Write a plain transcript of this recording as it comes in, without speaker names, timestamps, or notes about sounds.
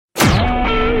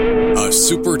a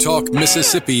Super Talk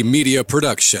Mississippi media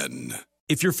production.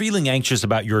 If you're feeling anxious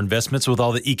about your investments with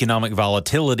all the economic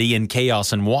volatility and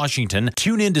chaos in Washington,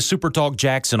 tune in to Super Talk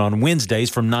Jackson on Wednesdays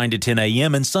from 9 to 10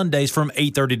 a.m. and Sundays from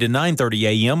 8:30 to 9:30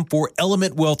 a.m. for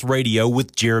Element Wealth Radio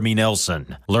with Jeremy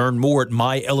Nelson. Learn more at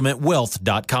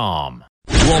myelementwealth.com.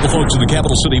 To all the folks in the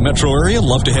capital city metro area,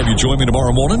 love to have you join me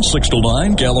tomorrow morning, 6 to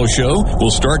 9, Gallo Show. We'll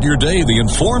start your day the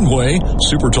informed way.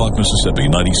 Super Talk Mississippi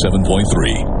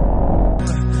 97.3.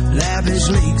 Lavish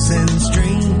lakes and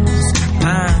streams,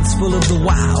 pines full of the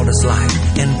wildest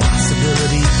life and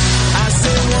possibility. I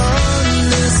said, one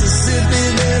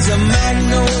Mississippi, there's a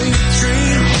magnolia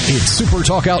tree. It's Super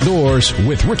Talk Outdoors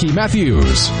with Ricky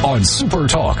Matthews on Super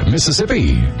Talk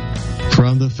Mississippi.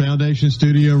 From the Foundation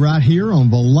Studio right here on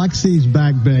Biloxi's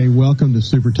Back Bay, welcome to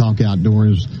Super Talk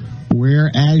Outdoors, where,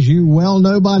 as you well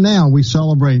know by now, we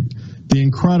celebrate the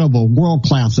incredible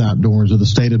world-class outdoors of the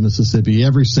state of Mississippi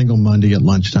every single Monday at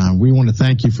lunchtime. We want to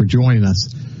thank you for joining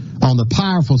us on the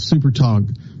powerful Super Talk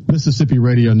Mississippi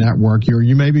Radio Network.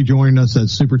 You may be joining us at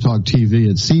Super Talk TV,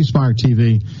 at C-Spire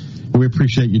TV. We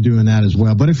appreciate you doing that as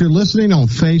well. But if you're listening on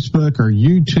Facebook or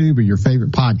YouTube or your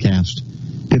favorite podcast,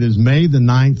 it is May the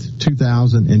 9th,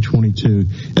 2022.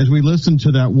 As we listen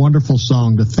to that wonderful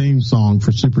song, the theme song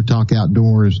for Super Talk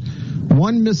Outdoors,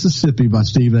 One Mississippi by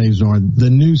Steve Azar, the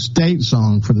new state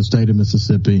song for the state of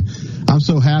Mississippi. I'm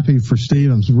so happy for Steve.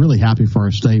 I'm really happy for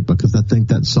our state because I think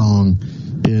that song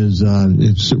is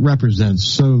it represents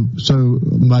so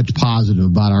much positive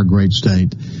about our great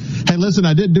state. Hey, listen,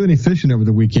 I didn't do any fishing over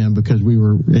the weekend because we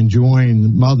were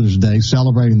enjoying Mother's Day,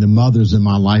 celebrating the mothers in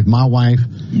my life, my wife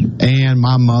and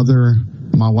my mother,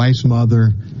 my wife's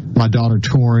mother, my daughter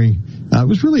Tori. It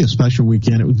was really a special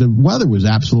weekend. The weather was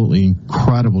absolutely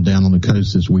incredible down on the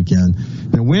coast this weekend.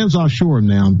 The winds offshore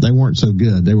now, they weren't so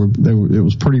good. It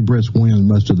was pretty brisk winds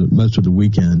most of the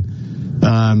weekend.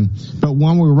 But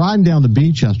when we were riding down the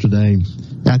beach yesterday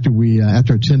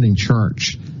after attending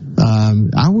church,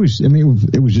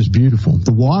 it was just beautiful.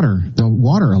 The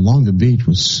water along the beach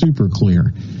was super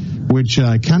clear, which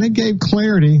kind of gave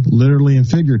clarity, literally and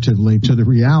figuratively, to the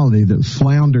reality that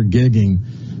flounder gigging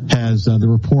the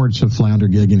reports of flounder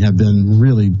gigging have been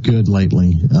really good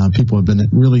lately. People have been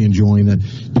really enjoying it.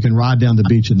 You can ride down the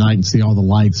beach at night and see all the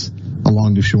lights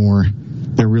along the shore.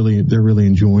 They're really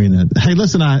enjoying it. Hey,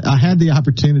 listen, I had the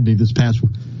opportunity this past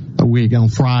week on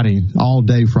Friday, all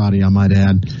day Friday, I might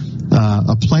add,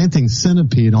 a planting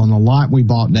centipede on the lot we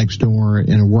bought next door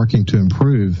and are working to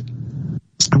improve.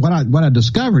 What I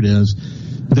discovered is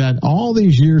that all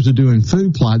these years of doing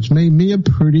food plots made me a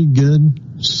pretty good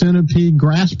centipede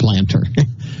grass planter.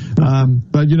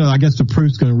 But, I guess the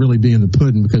proof's going to really be in the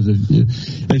pudding because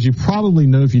as you probably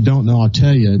know, if you don't know, I'll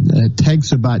tell you, it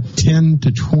takes about 10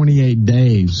 to 28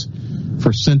 days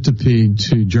for centipede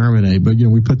to germinate. But,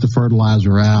 we put the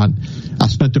fertilizer out. I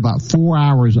spent about 4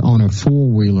 hours on a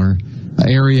four-wheeler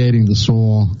aerating the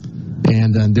soil.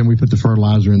 And then we put the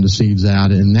fertilizer and the seeds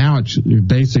out, and now it's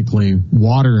basically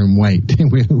water and wait.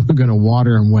 We're going to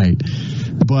water and wait.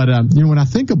 But, when I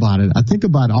think about it, I think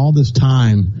about all this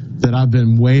time that I've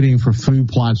been waiting for food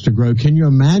plots to grow. Can you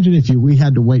imagine if we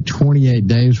had to wait 28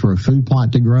 days for a food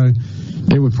plot to grow?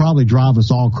 It would probably drive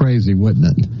us all crazy,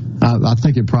 wouldn't it? I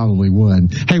think it probably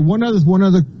would. Hey, one other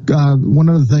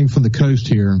thing from the coast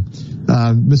here.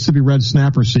 Mississippi red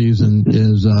snapper season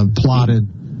is plotted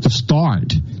to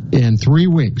start in 3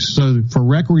 weeks. So for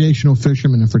recreational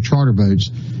fishermen and for charter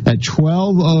boats at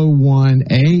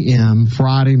 12:01 a.m.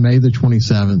 Friday, May the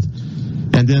 27th.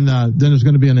 And then there's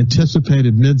going to be an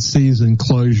anticipated mid-season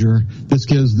closure. This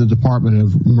gives the Department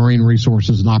of Marine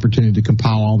Resources an opportunity to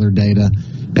compile all their data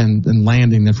and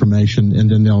landing information, and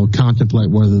then they'll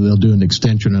contemplate whether they'll do an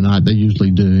extension or not. They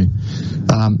usually do.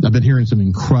 I've been hearing some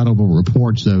incredible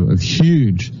reports, though, of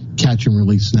huge catch and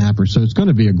release snappers. So it's going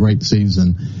to be a great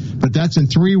season. But that's in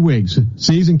 3 weeks.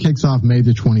 Season kicks off May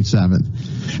the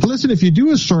 27th. Listen, if you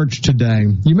do a search today,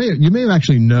 you may have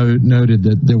actually noted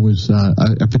that there was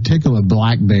a particular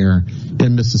black bear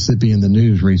in Mississippi in the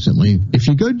news recently. If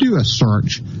you go do a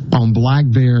search on black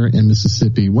bear in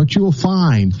Mississippi, what you will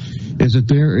find is that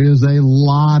there is a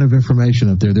lot of information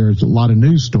up there. There's a lot of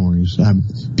news stories.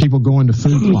 People going to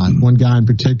food plot. One guy in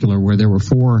particular where there were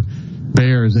 4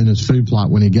 bears in his food plot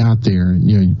when he got there.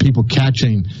 People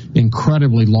catching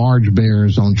incredibly large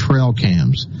bears on trail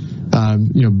cams.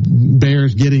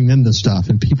 Bears getting into stuff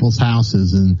in people's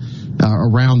houses and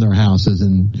around their houses,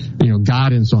 and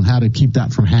guidance on how to keep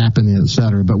that from happening, et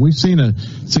cetera. But we've seen a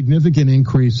significant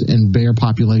increase in bear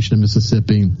population in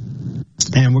Mississippi.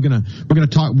 And we're gonna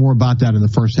talk more about that in the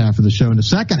first half of the show. In the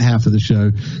second half of the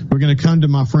show, we're going to come to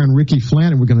my friend Ricky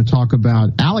Flint, and we're going to talk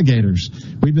about alligators.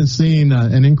 We've been seeing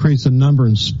an increase in number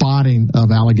and spotting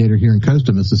of alligator here in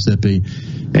coastal Mississippi,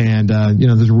 and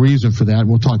there's a reason for that.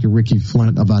 We'll talk to Ricky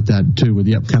Flint about that too, with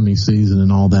the upcoming season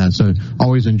and all that. So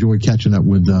always enjoy catching up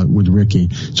with Ricky.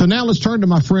 So now let's turn to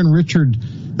my friend Richard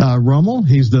Rummel.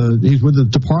 He's with the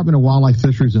Department of Wildlife,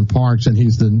 Fisheries, and Parks, and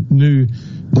he's the new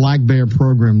Black Bear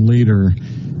Program leader.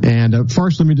 And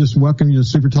first, let me just welcome you to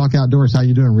Super Talk Outdoors. How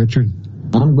you doing, Richard?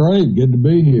 I'm great. Good to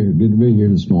be here. Good to be here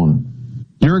this morning.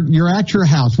 You're at your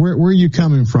house. Where are you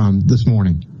coming from this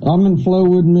morning? I'm in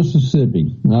Flowood,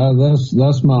 Mississippi.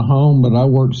 That's my home, but I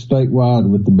work statewide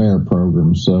with the Bear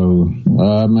Program. So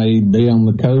I may be on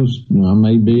the coast. I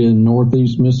may be in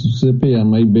northeast Mississippi. I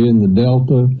may be in the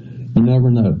Delta. You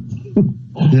never know.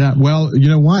 Yeah, well, you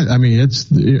know what? I mean,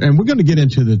 and we're going to get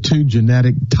into the two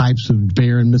genetic types of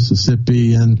bear in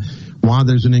Mississippi and why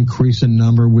there's an increase in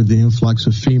number with the influx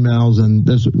of females, and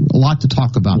there's a lot to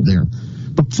talk about there.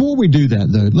 Before we do that,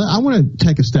 though, I want to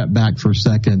take a step back for a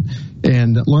second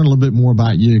and learn a little bit more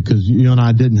about you, because you and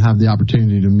I didn't have the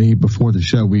opportunity to meet before the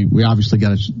show. We obviously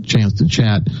got a chance to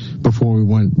chat before we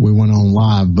went on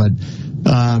live, but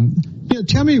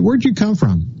tell me, where'd you come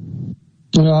from?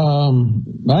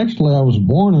 Actually, I was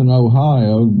born in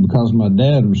Ohio because my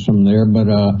dad was from there, but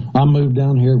I moved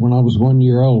down here when I was 1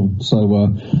 year old. So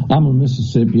I'm a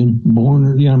Mississippian,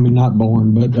 not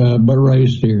born, but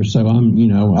raised here. So I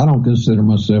don't consider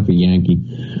myself a Yankee.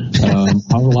 My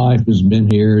whole life has been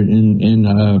here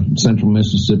in central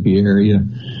Mississippi area,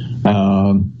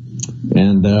 and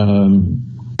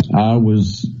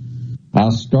I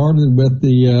started with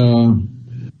the.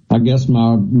 I guess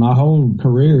my whole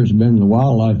career has been in the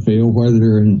wildlife field,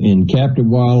 whether in captive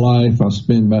wildlife. I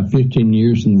spent about 15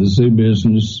 years in the zoo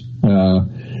business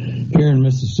here in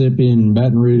Mississippi and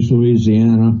Baton Rouge,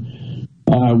 Louisiana.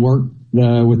 I worked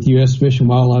with the U.S. Fish and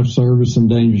Wildlife Service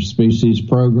Endangered Species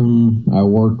Program. I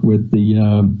worked with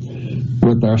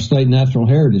our state natural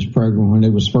heritage program when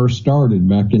it was first started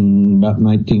back in about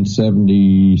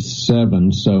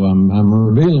 1977. So I'm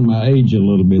revealing my age a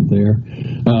little bit there.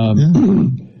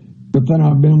 But then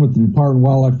I've been with the Department of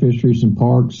Wildlife, Fisheries, and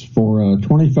Parks for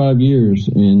 25 years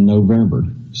in November.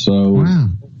 So wow.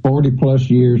 40 plus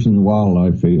years in the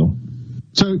wildlife field.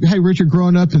 So, hey, Richard,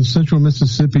 growing up in central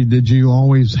Mississippi, did you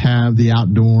always have the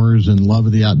outdoors and love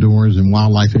of the outdoors and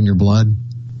wildlife in your blood?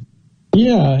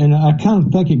 Yeah, and I kind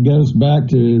of think it goes back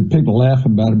to, people laugh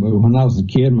about it, but when I was a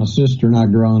kid, my sister and I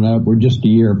growing up, we're just a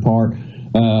year apart.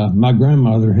 My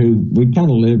grandmother, who we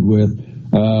kind of lived with,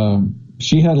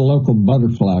 she had a local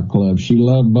butterfly club. She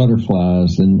loved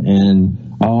butterflies,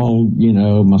 and all,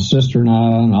 my sister and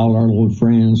I and all our little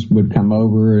friends would come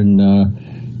over, and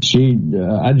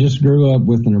I just grew up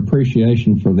with an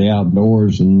appreciation for the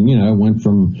outdoors, and, went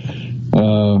from,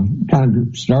 kind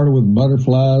of started with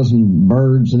butterflies and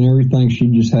birds and everything. She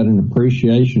just had an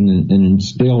appreciation and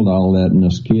instilled all that in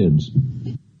us kids.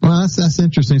 Well, that's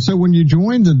interesting. So when you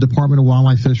joined the Department of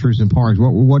Wildlife, Fisheries, and Parks,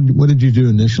 what did you do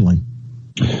initially?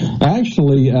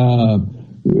 Actually, I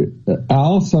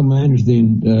also manage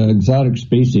the Exotic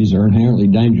Species or Inherently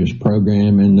Dangerous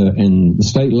program, and the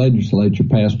state legislature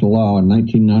passed a law in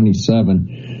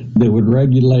 1997 that would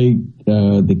regulate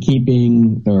the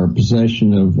keeping or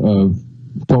possession of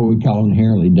what we call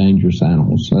inherently dangerous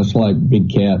animals. That's like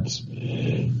big cats,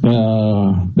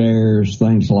 bears,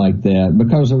 things like that,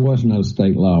 because there was no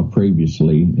state law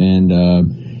previously, and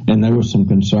there was some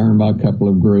concern by a couple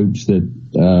of groups that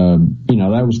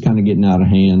that was kind of getting out of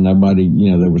hand. Nobody,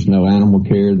 there was no animal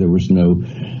care, there was no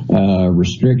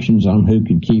restrictions on who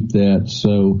could keep that.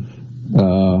 So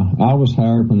I was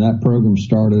hired when that program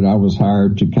started. I was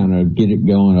hired to kind of get it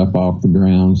going up off the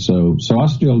ground. So I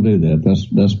still do that.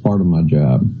 That's part of my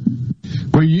job.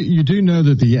 Well, you do know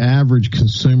that the average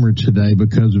consumer today,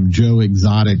 because of Joe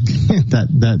Exotic,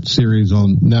 that series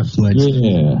on Netflix,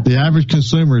 the average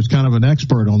consumer is kind of an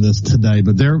expert on this today.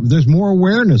 But there's more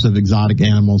awareness of exotic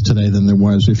animals today than there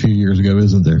was a few years ago,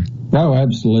 isn't there? Oh,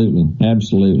 absolutely,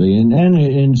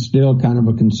 and still kind of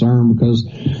a concern because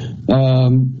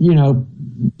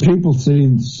people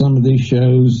see some of these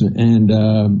shows and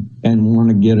want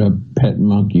to get a pet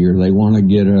monkey, or they want to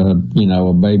get a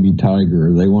baby tiger,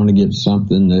 or they want to get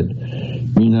something that,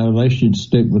 they should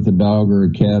stick with a dog or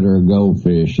a cat or a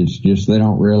goldfish. It's just they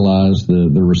don't realize the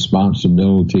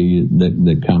responsibility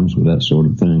that comes with that sort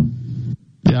of thing.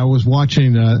 Yeah, I was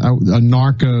watching a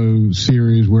narco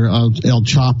series where El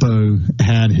Chapo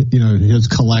had, his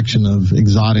collection of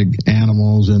exotic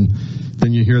animals, and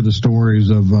then you hear the stories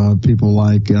of people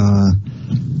like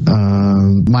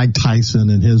Mike Tyson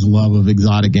and his love of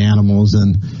exotic animals,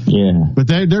 but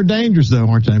they're dangerous though,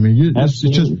 aren't they? I mean, it's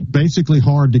just basically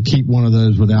hard to keep one of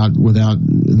those without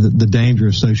the danger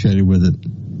associated with it.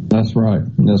 That's right.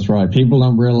 People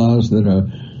don't realize that a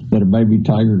baby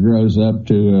tiger grows up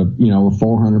to a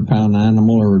 400-pound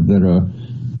animal, or that a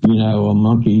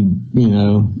monkey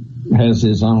has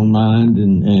his own mind,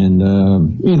 and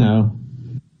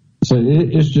so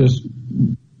it's just.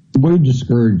 We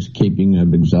discourage keeping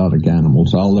of exotic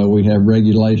animals, although we have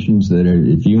regulations that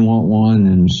if you want one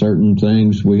and certain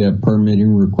things, we have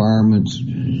permitting requirements,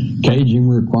 caging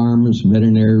requirements,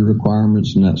 veterinary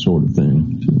requirements, and that sort of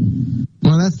thing.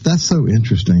 Well, that's so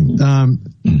interesting.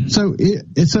 So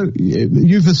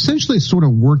you've essentially sort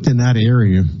of worked in that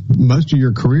area most of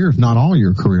your career, if not all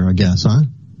your career, I guess, huh?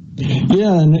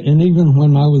 Yeah, and even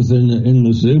when I was in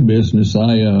the zoo business,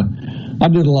 I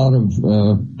did a lot of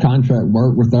contract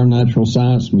work with our Natural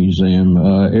Science Museum,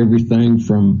 everything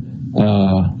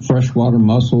from freshwater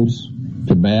mussels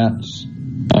to bats,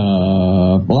 a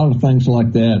lot of things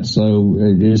like that. So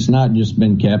it's not just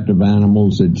been captive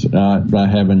animals. I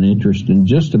have an interest in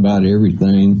just about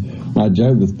everything. I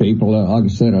joke with people, like I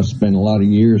said, I spent a lot of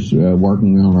years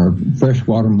working on our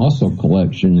freshwater mussel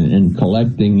collection and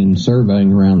collecting and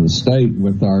surveying around the state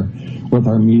with our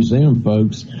museum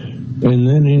folks. And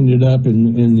then ended up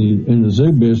in the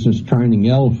zoo business training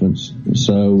elephants.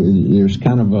 So there's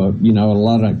kind of a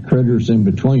lot of critters in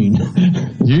between.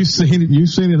 You've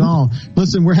seen it all.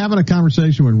 Listen, we're having a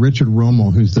conversation with Richard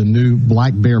Rummel, who's the new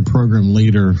black bear program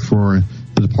leader for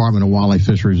the Department of Wildlife,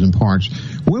 Fisheries, and Parks.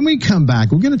 When we come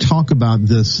back, we're going to talk about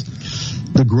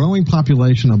the growing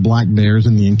population of black bears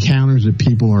and the encounters that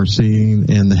people are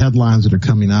seeing and the headlines that are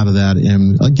coming out of that,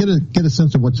 and get a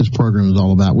sense of what this program is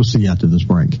all about. We'll see you after this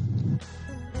break.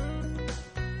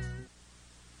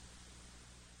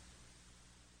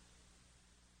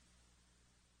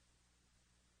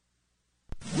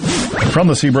 From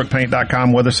the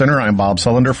SeabrookPaint.com Weather Center, I'm Bob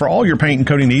Sullender. For all your paint and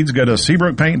coating needs, go to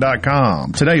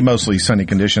SeabrookPaint.com. Today, mostly sunny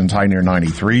conditions, high near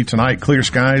 93. Tonight, clear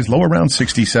skies, low around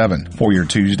 67. For your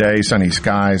Tuesday, sunny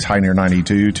skies, high near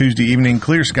 92. Tuesday evening,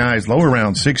 clear skies, low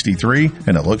around 63.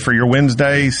 And a look for your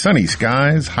Wednesday, sunny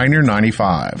skies, high near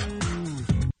 95.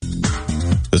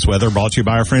 This weather brought to you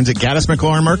by our friends at Gaddis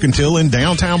McLaurin Mercantile in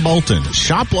downtown Bolton.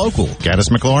 Shop local. Gaddis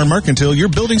McLaurin Mercantile, your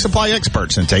building supply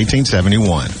expert since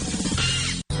 1871.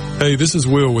 Hey, this is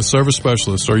Will with Service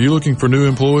Specialists. Are you looking for new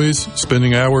employees,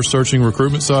 spending hours searching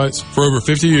recruitment sites? For over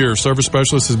 50 years, Service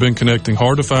Specialists has been connecting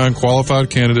hard-to-find qualified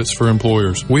candidates for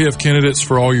employers. We have candidates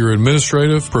for all your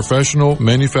administrative, professional,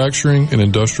 manufacturing, and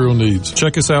industrial needs.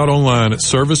 Check us out online at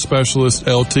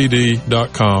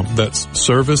ServiceSpecialistLTD.com. That's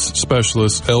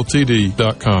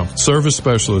ServiceSpecialistLTD.com. Service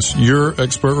Specialists, your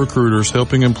expert recruiters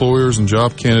helping employers and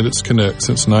job candidates connect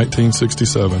since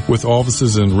 1967 with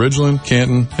offices in Ridgeland,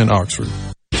 Canton, and Oxford.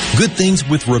 Good Things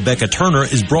with Rebecca Turner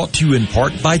is brought to you in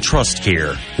part by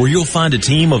TrustCare, where you'll find a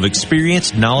team of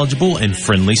experienced, knowledgeable, and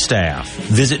friendly staff.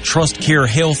 Visit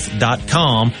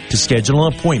TrustCareHealth.com to schedule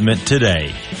an appointment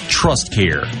today.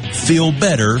 TrustCare. Feel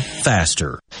better,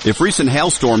 faster. If recent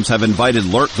hailstorms have invited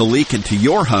Lurk the Leak into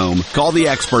your home, call the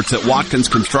experts at Watkins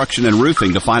Construction and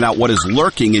Roofing to find out what is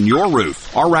lurking in your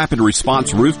roof. Our rapid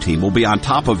response roof team will be on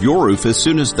top of your roof as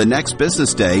soon as the next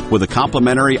business day with a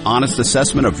complimentary, honest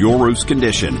assessment of your roof's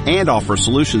condition and offer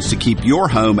solutions to keep your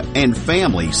home and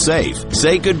family safe.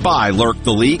 Say goodbye, Lurk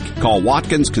the Leak. Call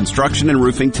Watkins Construction and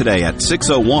Roofing today at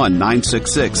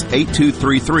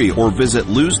 601-966-8233 or visit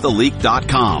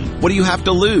losetheleak.com. What do you have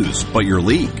to lose but your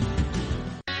leak?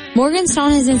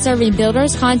 Morganstone has been serving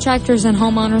builders, contractors, and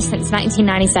homeowners since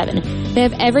 1997. They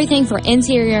have everything for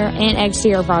interior and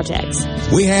exterior projects.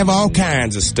 We have all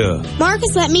kinds of stuff.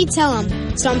 Marcus, let me tell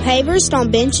them. Stone pavers,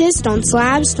 stone benches, stone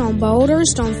slabs, stone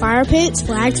boulders, stone fire pits,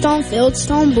 flagstone,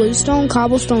 fieldstone, bluestone,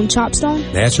 cobblestone,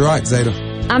 chopstone. That's right, Zeta.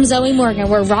 I'm Zoe Morgan.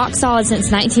 We're rock solid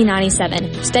since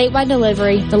 1997. Statewide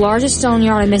delivery, the largest stone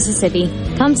yard in Mississippi.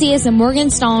 Come see us at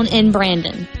Morganstone in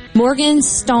Brandon.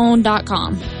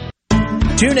 Morganstone.com.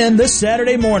 Tune in this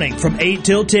Saturday morning from 8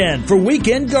 till 10 for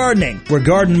Weekend Gardening, where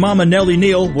Garden Mama Nellie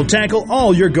Neal will tackle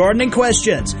all your gardening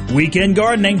questions. Weekend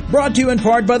Gardening, brought to you in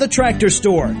part by The Tractor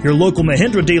Store, your local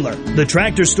Mahindra dealer. The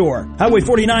Tractor Store, Highway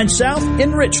 49 South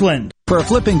in Richland. For a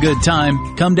flipping good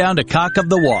time, come down to Cock of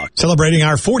the Walk. Celebrating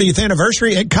our 40th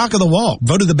anniversary at Cock of the Walk.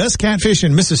 Voted the best catfish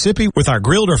in Mississippi with our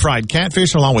grilled or fried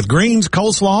catfish along with greens,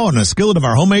 coleslaw, and a skillet of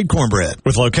our homemade cornbread.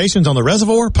 With locations on the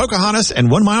Reservoir, Pocahontas,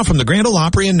 and 1 mile from the Grand Ole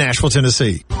Opry in Nashville,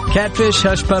 Tennessee. Catfish,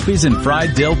 hush puppies, and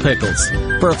fried dill pickles.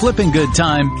 For a flipping good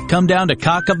time, come down to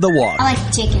Cock of the Walk. I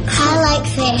like chicken. I like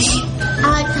fish.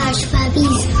 I like hush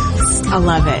puppies. I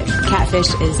love it.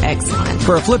 Catfish is excellent.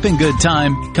 For a flipping good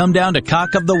time, come down to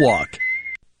Cock of the Walk.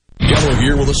 Gallo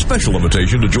here with a special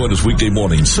invitation to join us weekday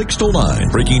morning, 6 to 9.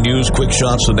 Breaking news, quick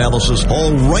shots, analysis,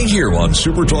 all right here on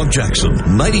Super Talk Jackson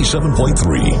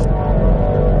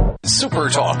 97.3. Super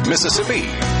Talk Mississippi.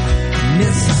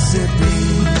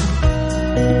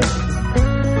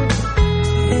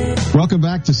 Welcome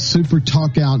back to Super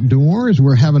Talk Outdoors.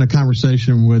 We're having a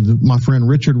conversation with my friend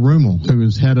Richard Rummel, who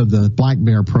is head of the Black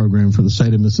Bear program for the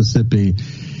state of Mississippi.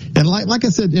 And like I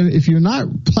said, if you're not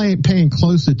paying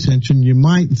close attention, you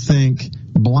might think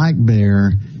black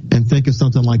bear and think of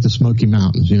something like the Smoky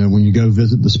Mountains, when you go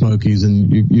visit the Smokies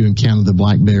and you encounter the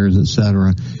black bears, et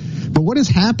cetera. But what has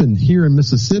happened here in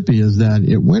Mississippi is that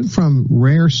it went from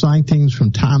rare sightings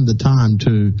from time to time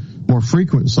to more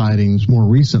frequent sightings more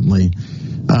recently.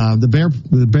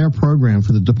 The bear program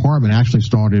for the department actually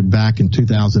started back in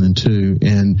 2002,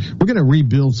 and we're going to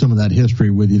rebuild some of that history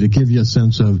with you to give you a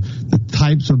sense of the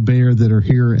types of bear that are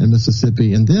here in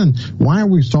Mississippi, and then why are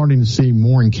we starting to see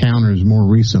more encounters more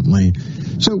recently.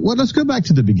 So let's go back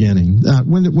to the beginning.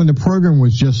 When the program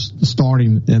was just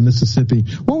starting in Mississippi,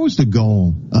 what was the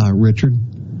goal, Richard?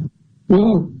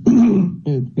 Well,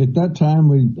 at that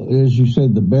time, as you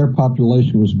said, the bear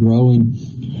population was growing.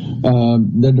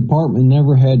 The department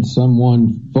never had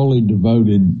someone fully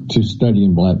devoted to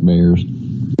studying black bears.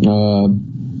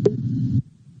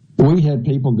 We had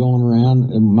people going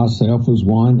around, and myself was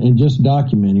one, and just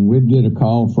documenting. We'd get a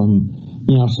call from,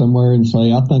 somewhere and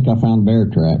say, I think I found bear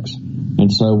tracks. And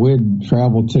so we'd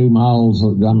travel 2 hours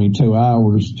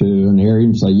to an area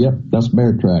and say, yep, that's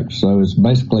bear tracks. So it's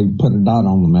basically put a dot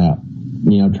on the map,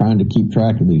 trying to keep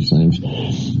track of these things.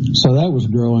 So that was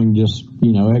growing just,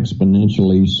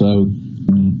 exponentially. So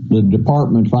the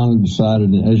department finally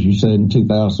decided, as you said, in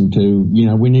 2002,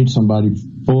 we need somebody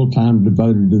full-time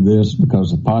devoted to this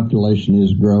because the population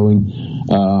is growing.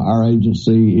 Our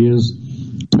agency is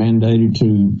mandated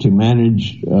to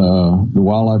manage the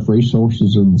wildlife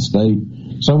resources of the state.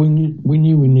 So we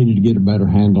knew we needed to get a better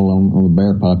handle on the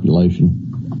bear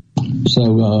population.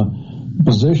 So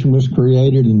position was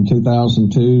created in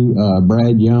 2002.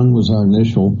 Brad Young was our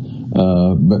initial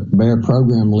bear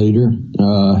program leader.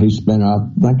 He spent, I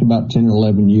think, about 10 or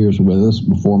 11 years with us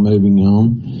before moving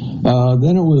on.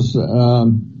 Then it was a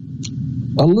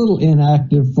little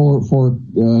inactive for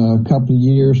a couple of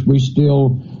years. We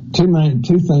still,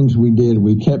 two things we did.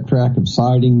 We kept track of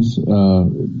sightings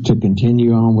to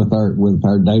continue on with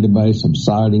our database of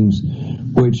sightings,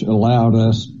 which allowed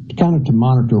us kind of to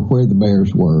monitor where the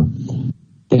bears were,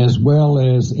 as well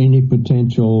as any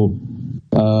potential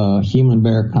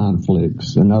human-bear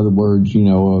conflicts. In other words,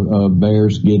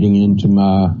 bears getting into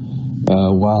my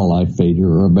wildlife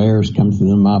feeder, or bears come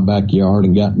through my backyard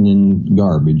and gotten in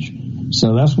garbage.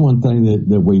 So that's one thing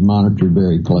that we monitored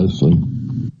very closely.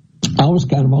 I was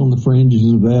kind of on the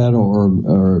fringes of that, or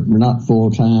not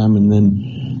full-time, and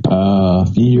then a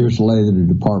few years later the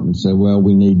department said, well,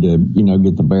 we need to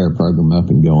get the bear program up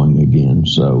and going again.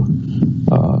 So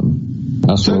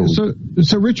So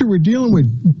Richard, we're dealing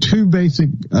with two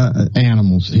basic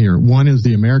animals here. One is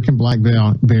the American black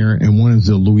bear, and one is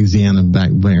the Louisiana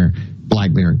black bear.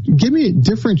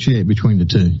 Differentiate between the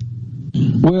two.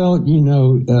 Well,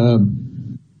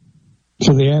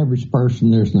 to the average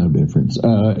person, there's no difference.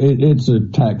 It's a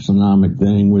taxonomic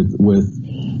thing with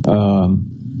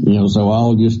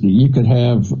zoologists. You could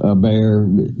have a bear,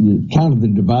 kind of the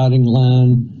dividing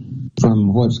line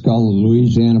from what's called the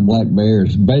Louisiana black bear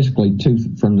is basically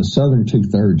from the southern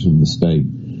 2/3 of the state.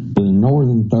 The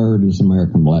northern third is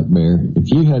American black bear.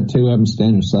 If you had two of them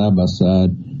standing side by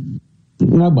side,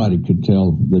 nobody could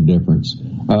tell the difference.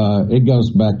 It goes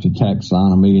back to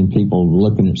taxonomy and people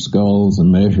looking at skulls and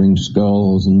measuring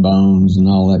skulls and bones and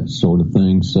all that sort of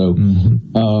thing. So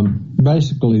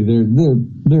basically,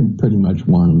 they're pretty much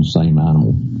one and the same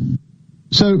animal.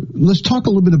 So let's talk a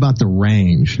little bit about the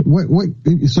range.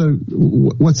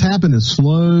 What's happened is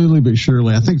slowly but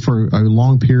surely, I think for a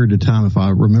long period of time, if I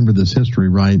remember this history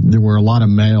right, there were a lot of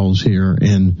males here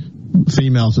and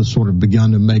females have sort of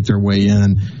begun to make their way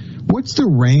in. What's the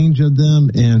range of them,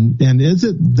 and is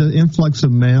it the influx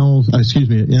of females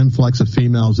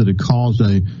that had caused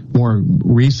a more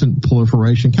recent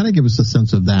proliferation? Kind of give us a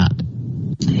sense of that.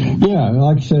 Yeah,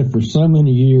 like I said, for so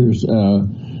many years,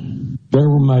 there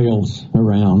were males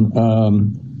around,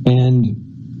 and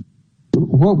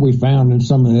what we found in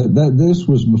some of that, this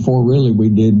was before really we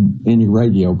did any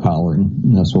radio collaring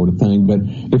and that sort of thing. But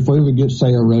if we would get,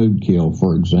 say, a roadkill,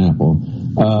 for example,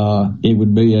 it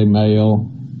would be a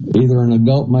male, either an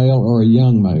adult male or a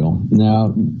young male. Now,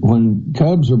 when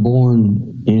cubs are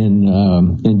born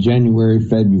in January,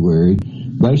 February,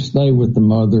 They stay with the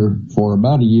mother for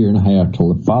about a year and a half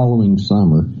till the following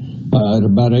summer. At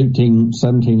about 18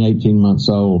 months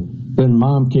old, then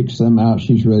mom kicks them out.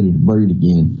 She's ready to breed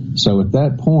again. So at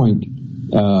that point,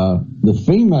 the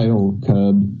female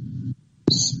cub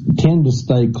tend to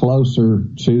stay closer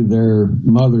to their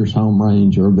mother's home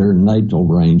range or their natal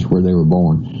range where they were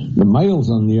born. The males,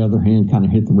 on the other hand, kind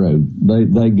of hit the road. They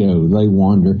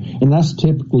wander, and that's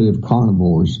typically of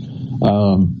carnivores.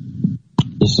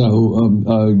 So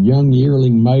a young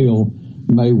yearling male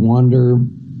may wander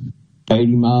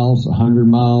 80 miles, 100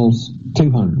 miles,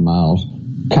 200 miles,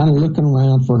 kind of looking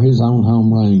around for his own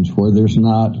home range where there's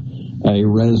not a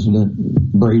resident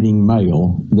breeding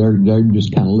male. They're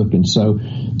just kind of looking. So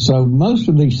most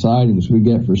of these sightings we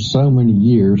get for so many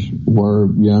years were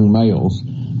young males.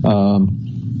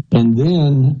 And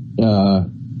then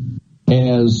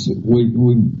as we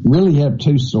really have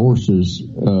two sources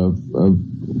of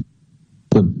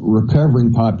the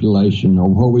recovering population, or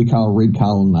what we call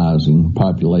recolonizing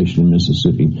population in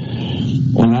Mississippi.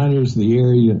 And that is the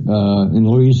area in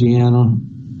Louisiana,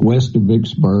 west of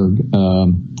Vicksburg,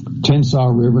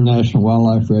 Tensas River National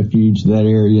Wildlife Refuge, that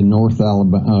area, North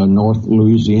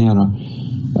Louisiana,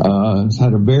 has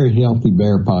had a very healthy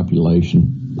bear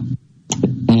population,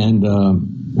 and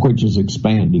which is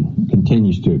expanding,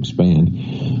 continues to expand.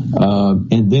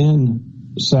 And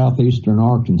then southeastern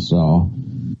Arkansas,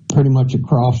 pretty much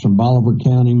across from Bolivar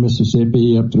County,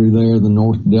 Mississippi, up through there, the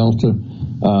North Delta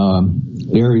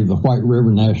area, the White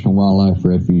River National Wildlife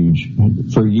Refuge,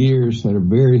 for years had a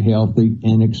very healthy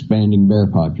and expanding bear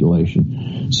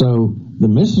population. So the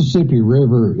Mississippi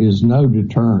River is no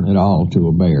deterrent at all to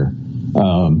a bear.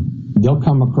 They'll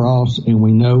come across, and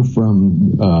we know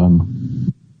from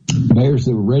bears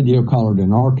that were radio collared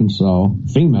in Arkansas,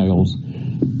 females,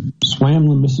 swam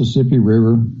the Mississippi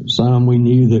River. Some we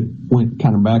knew that went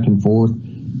kind of back and forth.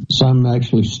 Some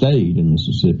actually stayed in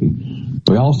Mississippi.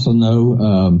 We also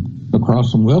know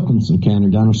across from Wilkinson County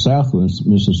down in southwest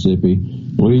Mississippi,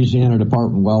 Louisiana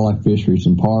Department of Wildlife, Fisheries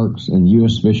and Parks and the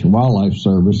U.S. Fish and Wildlife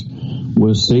Service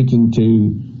was seeking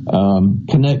to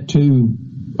connect two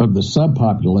of the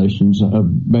subpopulations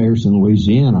of bears in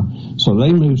Louisiana. So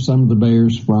they moved some of the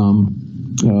bears from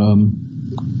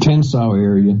Tensas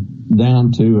area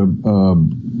down to a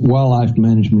wildlife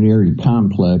management area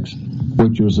complex,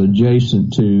 which was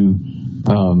adjacent to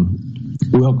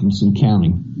Wilkinson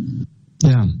County.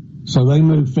 Yeah. So they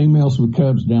moved females with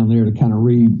cubs down there to kind of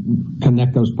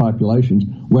reconnect those populations.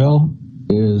 Well,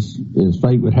 as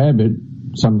fate would have it,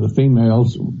 some of the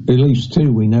females, at least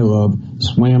two we know of,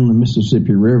 swam the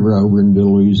Mississippi River over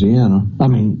into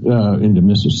into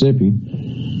Mississippi,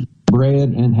 bred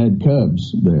and had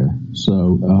cubs there.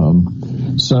 So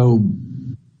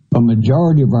a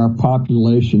majority of our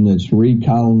population that's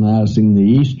recolonizing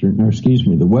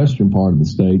the western part of the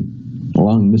state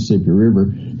along the Mississippi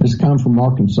River has come from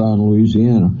Arkansas and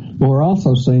Louisiana. But we're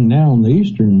also seeing now on the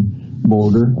eastern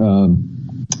border,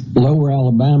 lower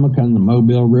Alabama, kind of the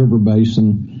Mobile River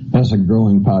Basin, has a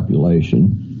growing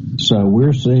population. So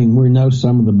we know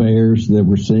some of the bears that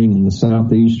we're seeing in the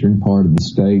southeastern part of the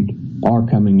state are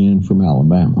coming in from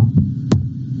Alabama.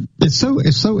 It's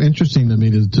so interesting to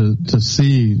me to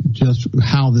see just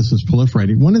how this is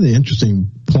proliferating. One of the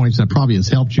interesting points that probably has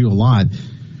helped you a lot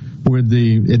with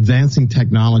the advancing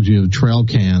technology of trail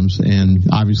cams, and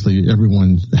obviously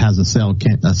everyone has a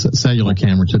cellular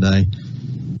camera today.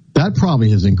 That probably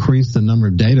has increased the number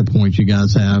of data points you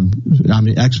guys have,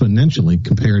 exponentially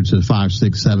compared to 5,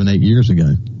 6, 7, 8 years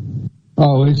ago.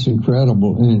 Oh, it's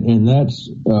incredible, and that's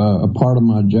a part of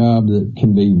my job that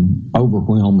can be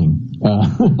overwhelming.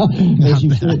 As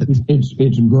you said,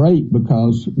 it's great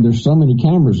because there's so many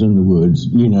cameras in the woods,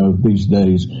 these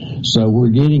days. So we're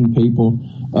getting people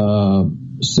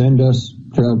send us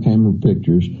trail camera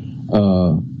pictures.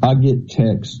 I get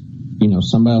text.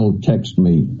 Somebody will text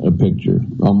me a picture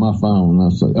on my phone, and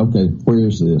I'll say, okay, where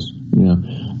is this?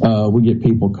 We get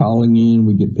people calling in.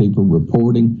 We get people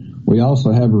reporting. We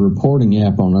also have a reporting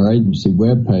app on our agency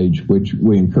webpage, which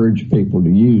we encourage people to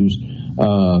use.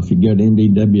 If you go to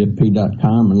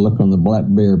ndwfp.com and look on the Black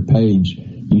Bear page,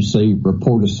 you see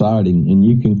report a sighting, and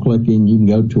you can click in. You can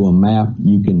go to a map.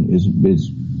 You can as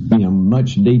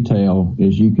much detail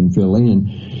as you can fill in.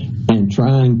 And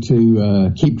trying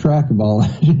to keep track of all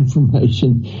that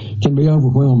information can be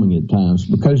overwhelming at times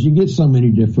because you get so many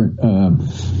different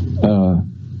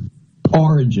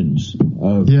origins.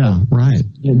 Right.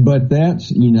 But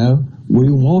that's, we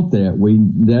want that.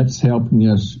 That's helping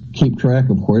us keep track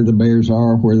of where the bears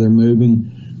are, where they're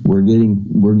moving. We're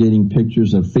getting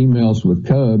pictures of females with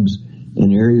cubs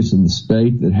in areas of the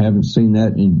state that haven't seen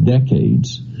that in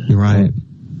decades. You're right.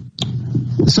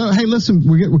 So, hey, listen,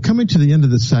 we're coming to the end of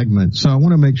the segment, so I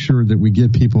want to make sure that we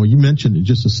give people, you mentioned it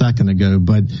just a second ago,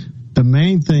 but the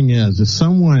main thing is if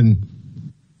someone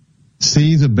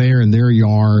sees a bear in their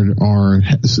yard or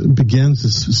begins to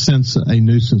sense a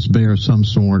nuisance bear of some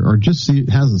sort or just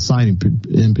has a sighting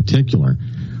in particular,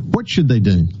 what should they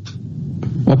do?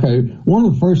 Okay, one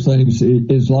of the first things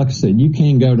is, like I said, you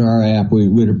can go to our app.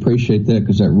 We'd appreciate that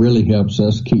because that really helps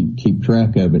us keep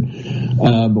track of it.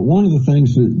 But one of the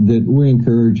things that we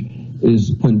encourage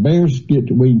is when bears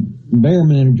bear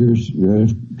managers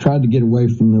try to get away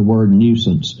from the word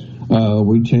nuisance.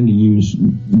 We tend to use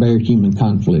bear-human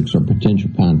conflicts or potential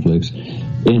conflicts.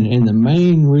 And the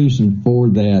main reason for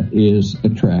that is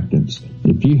attractants.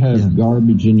 If you have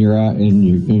garbage in your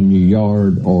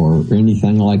yard or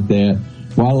anything like that,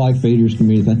 wildlife feeders can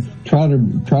be anything, try to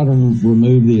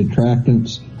remove the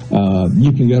attractants.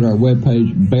 You can go to our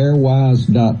webpage.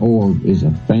 Bearwise.org is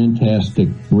a fantastic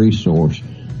resource.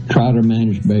 Try to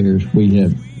manage bears. We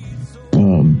have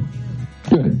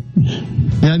good.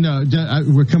 Yeah, no,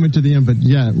 we're coming to the end, but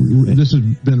this has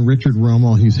been Richard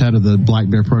Rommel. He's head of the Black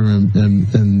Bear Program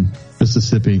in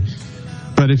Mississippi.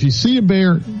 But if you see a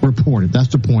bear, report it. That's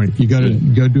the point. You go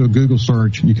do a Google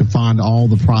search. You can find all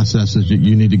the processes that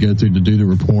you need to go through to do the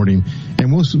reporting.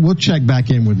 And we'll check back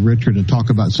in with Richard and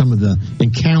talk about some of the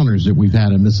encounters that we've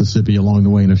had in Mississippi along the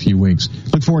way in a few weeks.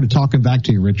 Look forward to talking back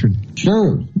to you, Richard.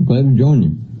 Sure. Glad to join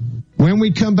you. When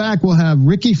we come back, we'll have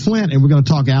Ricky Flint, and we're going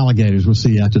to talk alligators. We'll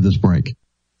see you after this break.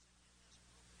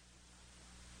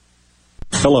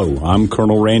 Hello, I'm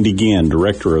Colonel Randy Ginn,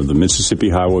 Director of the Mississippi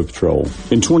Highway Patrol.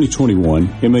 In 2021,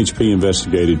 MHP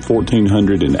investigated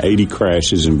 1,480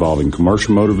 crashes involving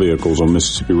commercial motor vehicles on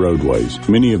Mississippi roadways.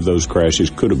 Many of those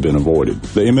crashes could have been avoided.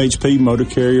 The MHP Motor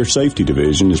Carrier Safety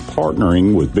Division is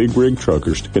partnering with Big Rig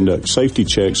Truckers to conduct safety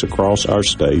checks across our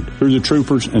state through the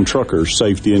Troopers and Truckers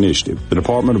Safety Initiative. The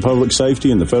Department of Public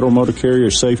Safety and the Federal Motor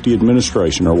Carrier Safety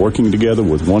Administration are working together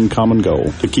with one common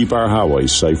goal: to keep our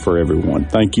highways safe for everyone.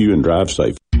 Thank you and drive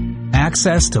safe.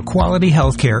 Access to quality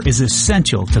health care is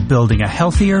essential to building a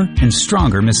healthier and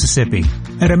stronger Mississippi.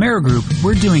 At AmeriGroup,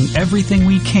 we're doing everything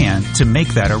we can to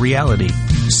make that a reality.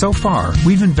 So far,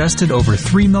 we've invested over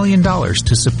 $3 million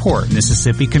to support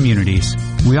Mississippi communities.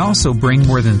 We also bring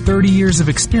more than 30 years of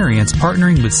experience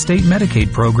partnering with state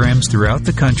Medicaid programs throughout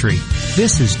the country.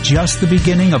 This is just the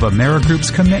beginning of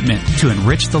AmeriGroup's commitment to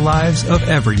enrich the lives of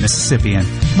every Mississippian.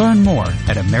 Learn more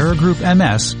at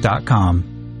AmeriGroupMS.com.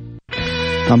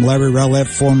 I'm Larry Rowlett,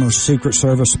 former Secret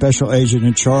Service Special Agent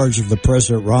in charge of the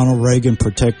President Ronald Reagan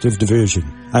Protective Division.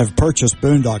 I have purchased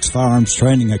Boondocks Firearms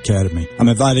Training Academy. I'm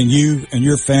inviting you and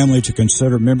your family to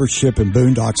consider membership in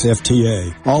Boondocks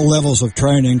FTA. All levels of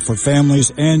training for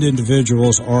families and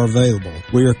individuals are available.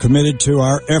 We are committed to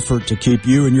our effort to keep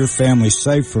you and your family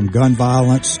safe from gun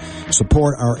violence.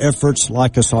 Support our efforts.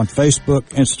 Like us on Facebook,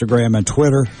 Instagram, and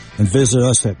Twitter, and visit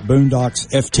us at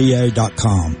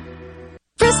boondocksfta.com.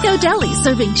 Frisco Deli,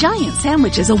 serving giant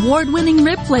sandwiches, award-winning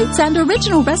rib plates, and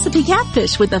original recipe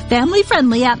catfish with a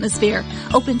family-friendly atmosphere.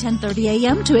 Open 10:30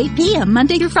 a.m. to 8 p.m.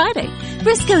 Monday through Friday.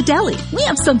 Frisco Deli, we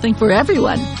have something for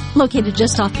everyone. Located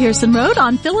just off Pearson Road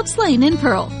on Phillips Lane in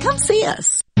Pearl. Come see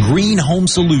us. Green Home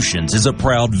Solutions is a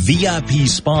proud VIP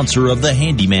sponsor of the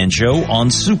Handyman Show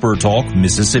on Super Talk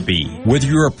Mississippi. Whether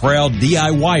you're a proud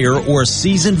DIYer or a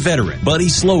seasoned veteran, Buddy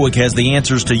Slowick has the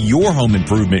answers to your home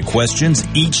improvement questions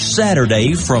each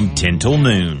Saturday from 10 till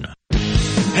noon.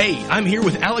 Hey, I'm here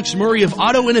with Alex Murray of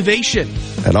Auto Innovation.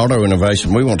 At Auto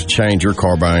Innovation, we want to change your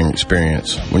car buying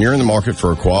experience. When you're in the market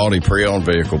for a quality pre-owned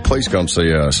vehicle, please come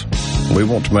see us. We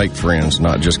want to make friends,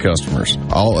 not just customers.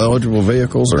 All eligible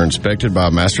vehicles are inspected by a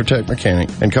MasterTech mechanic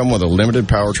and come with a limited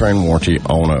powertrain warranty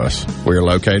on us. We are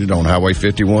located on Highway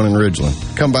 51 in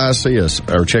Ridgeland. Come by and see us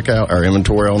or check out our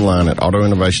inventory online at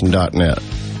autoinnovation.net.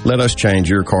 Let us change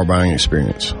your car buying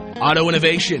experience. Auto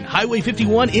Innovation, Highway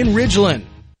 51 in Ridgeland.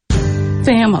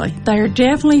 Family. They're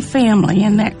definitely family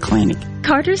in that clinic.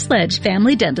 Carter Sledge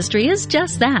Family Dentistry is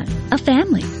just that, a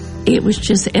family. It was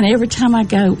just, and every time I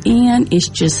go in, it's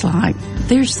just like,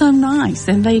 they're so nice,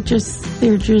 and they're just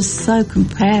so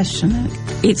compassionate.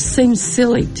 It seems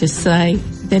silly to say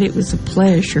that it was a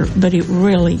pleasure, but it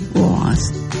really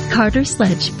was. Carter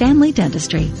Sledge Family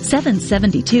Dentistry,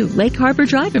 772 Lake Harbor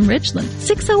Drive in Richland,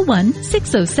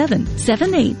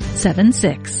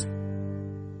 601-607-7876.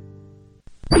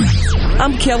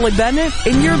 I'm Kelly Bennett,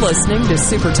 and you're listening to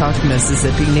Super Talk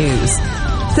Mississippi News.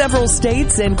 Several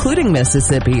states, including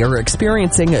Mississippi, are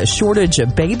experiencing a shortage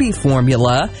of baby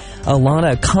formula.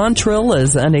 Alana Contrill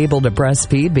is unable to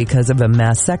breastfeed because of a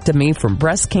mastectomy from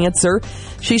breast cancer.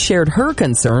 She shared her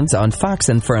concerns on Fox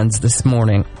and Friends this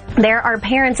morning. There are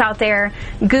parents out there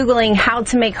Googling how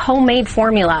to make homemade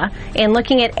formula and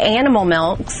looking at animal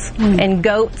milks and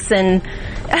goats and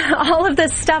all of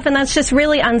this stuff, and that's just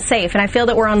really unsafe. And I feel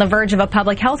that we're on the verge of a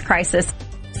public health crisis.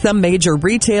 Some major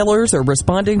retailers are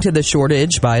responding to the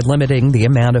shortage by limiting the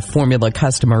amount of formula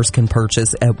customers can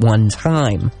purchase at one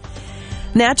time.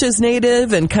 Natchez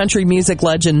native and country music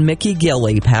legend Mickey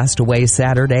Gilley passed away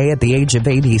Saturday at the age of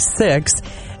 86.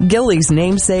 Gilley's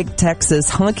namesake Texas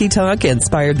honky-tonk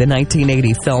inspired the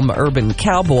 1980 film Urban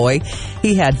Cowboy.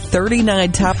 He had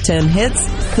 39 top 10 hits,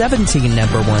 17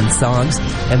 number one songs,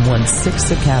 and won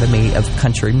 6 Academy of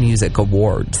Country Music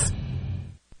Awards.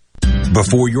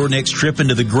 Before your next trip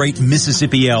into the great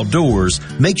Mississippi outdoors,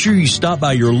 make sure you stop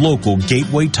by your local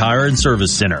Gateway Tire and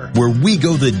Service Center, where we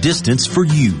go the distance for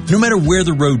you. No matter where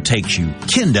the road takes you,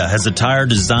 Kenda has a tire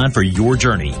designed for your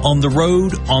journey. On the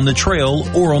road, on the trail,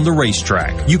 or on the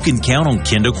racetrack, you can count on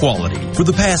Kenda quality. For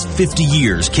the past 50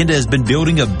 years, Kenda has been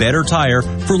building a better tire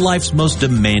for life's most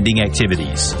demanding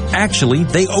activities. Actually,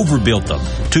 they overbuilt them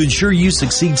to ensure you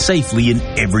succeed safely in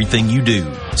everything you do.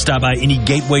 Stop by any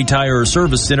Gateway Tire or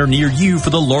Service Center near you for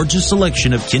the largest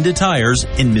selection of Kenda tires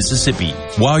in Mississippi.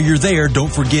 While you're there,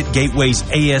 don't forget Gateway's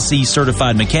ASE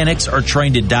certified mechanics are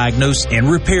trained to diagnose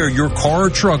and repair your car or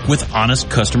truck with honest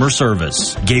customer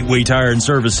service. Gateway Tire and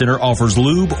Service Center offers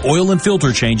lube, oil and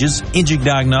filter changes, engine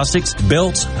diagnostics,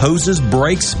 belts, hoses,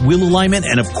 brakes, wheel alignment,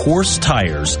 and of course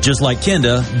tires. Just like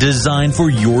Kenda, designed for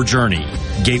your journey.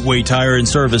 Gateway Tire and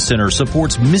Service Center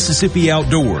supports Mississippi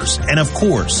outdoors, and of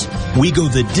course, we go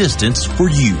the distance for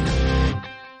you.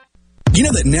 You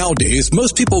know that nowadays,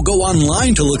 most people go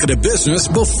online to look at a business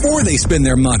before they spend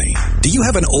their money. Do you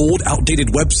have an old, outdated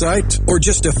website or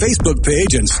just a Facebook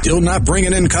page and still not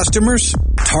bringing in customers?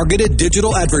 Targeted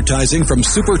digital advertising from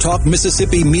SuperTalk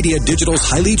Mississippi Media Digital's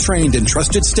highly trained and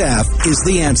trusted staff is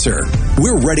the answer.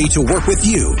 We're ready to work with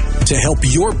you to help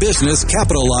your business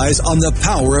capitalize on the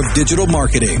power of digital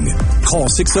marketing. Call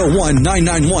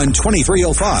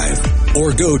 601-991-2305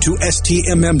 or go to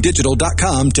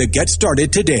stmmdigital.com to get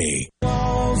started today.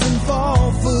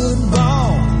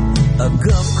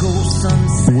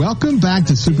 Welcome back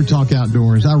to Super Talk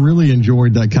Outdoors. I really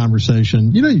enjoyed that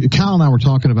conversation. You know, Kyle and I were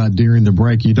talking about during the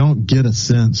break, you don't get a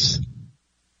sense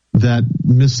that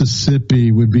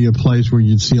Mississippi would be a place where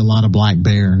you'd see a lot of black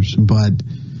bears, but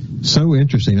so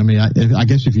interesting. I mean, I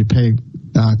guess if you pay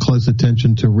close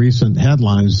attention to recent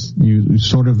headlines, you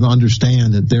sort of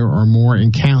understand that there are more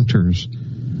encounters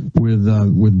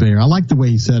with bear. I like the way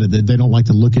he said it, that they don't like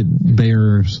to look at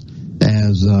bears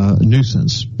as a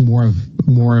nuisance, more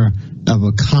of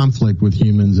a conflict with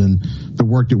humans, and the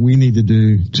work that we need to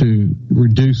do to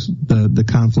reduce the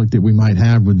conflict that we might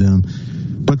have with them.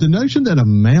 But the notion that a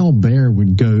male bear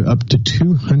would go up to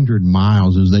 200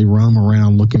 miles as they roam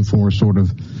around looking for sort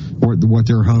of what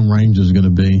their home range is going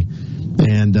to be,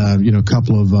 and a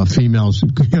couple of females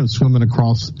swimming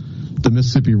across the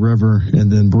Mississippi River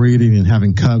and then breeding and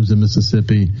having cubs in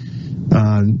Mississippi.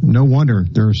 No wonder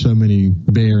there are so many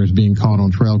bears being caught on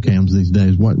trail cams these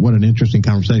days. What an interesting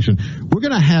conversation. We're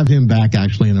going to have him back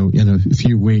actually in a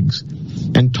few weeks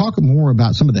and talk more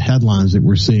about some of the headlines that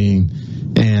we're seeing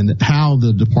and how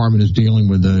the department is dealing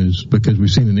with those, because we've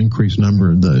seen an increased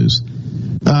number of those.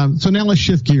 So now let's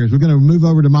shift gears. We're going to move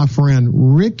over to my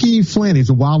friend Ricky Flynn. He's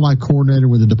a wildlife coordinator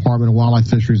with the Department of Wildlife,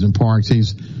 Fisheries, and Parks.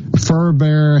 He's a fur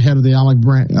bear, head of the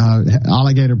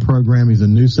alligator program. He's a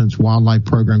nuisance wildlife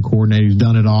program coordinator. He's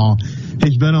done it all.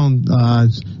 He's been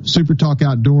on Super Talk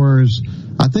Outdoors.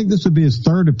 I think this would be his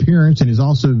third appearance, and he's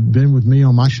also been with me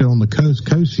on my show on the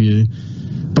Coast View.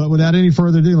 But without any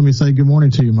further ado, let me say good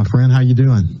morning to you, my friend. How you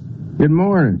doing? Good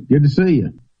morning. Good to see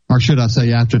you. Or should I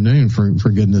say afternoon, for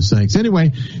goodness sakes.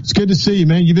 Anyway, it's good to see you,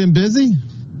 man. You been busy?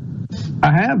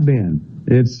 I have been.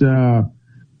 It's,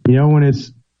 when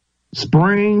it's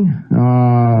spring,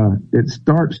 it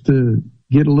starts to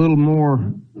get a little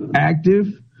more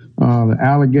active. The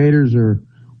alligators are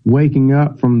waking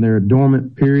up from their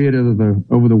dormant period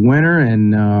over the winter,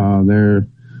 and they're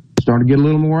starting to get a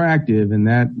little more active, and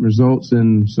that results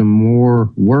in some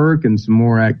more work and some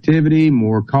more activity,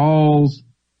 more calls,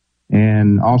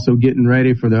 and also getting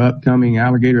ready for the upcoming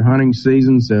alligator hunting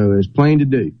season. So there's plenty to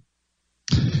do.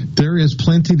 There is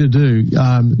plenty to do.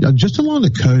 Just along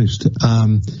the coast,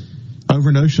 over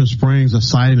in Ocean Springs, a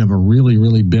sighting of a really,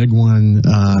 really big one.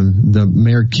 The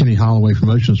Mayor Kenny Holloway from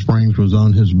Ocean Springs was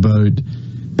on his boat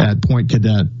at Point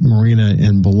Cadet Marina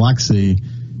in Biloxi,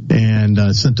 and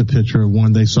sent a picture of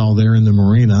one they saw there in the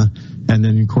marina. And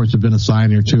then, of course, there's been a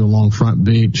sighting or two along Front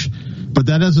Beach. But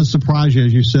that doesn't surprise you.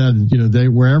 As you said, they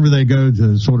wherever they go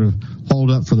to sort of hold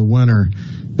up for the winter,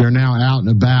 they're now out and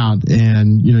about.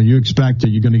 And, you expect that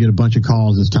you're going to get a bunch of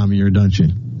calls this time of year, don't you?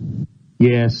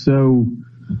 Yeah, so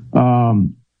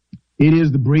it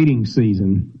is the breeding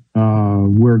season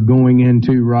we're going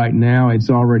into right now. It's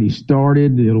already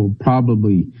started. It'll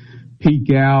probably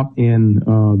peak out in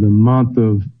the month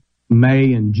of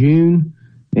May and June.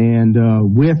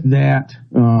 And with that,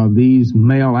 these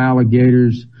male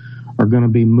alligators are going to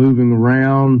be moving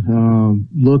around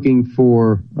looking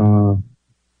for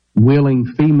willing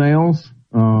females.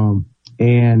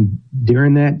 And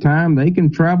during that time, they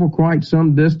can travel quite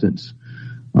some distance.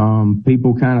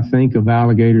 People kind of think of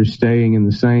alligators staying in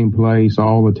the same place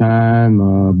all the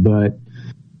time, but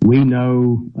we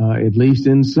know, at least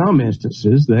in some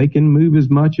instances, they can move as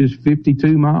much as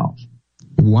 52 miles.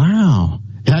 Wow.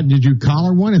 Did you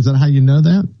collar one? Is that how you know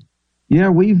that? Yeah,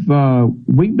 we've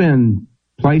been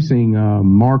placing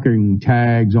marking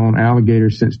tags on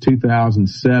alligators since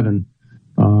 2007,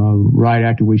 right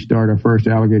after we started our first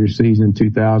alligator season in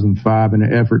 2005, in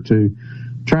an effort to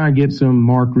try and get some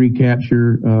mark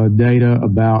recapture data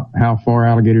about how far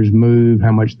alligators move,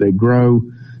 how much they grow.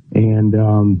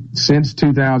 And since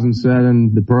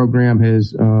 2007, the program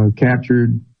has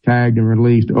captured, tagged, and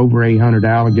released over 800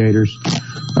 alligators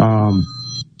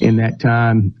in that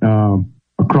time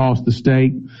across the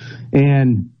state.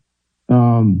 And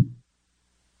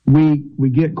we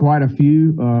get quite a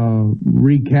few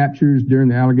recaptures during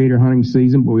the alligator hunting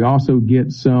season, but we also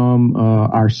get some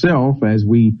ourselves as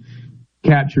we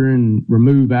capture and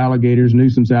remove alligators,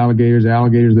 nuisance alligators,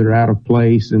 alligators that are out of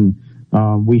place. And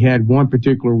we had one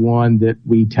particular one that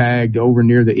we tagged over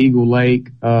near the Eagle Lake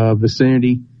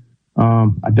vicinity.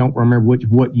 I don't remember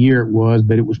what year it was,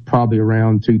 but it was probably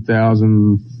around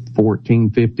 2014,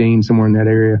 15, somewhere in that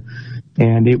area.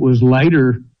 And it was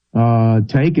later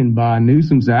taken by a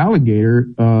nuisance alligator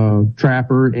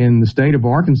trapper in the state of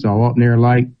Arkansas, up near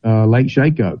Lake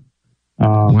Shaco.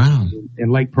 Wow. In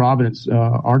Lake Providence,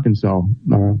 Arkansas.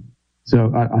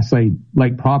 So I say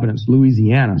Lake Providence,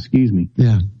 Louisiana, excuse me.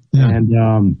 Yeah.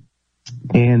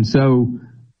 And so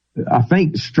I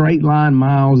think straight line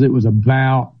miles, it was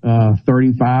about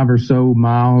 35 or so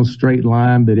miles straight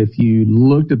line. But if you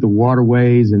looked at the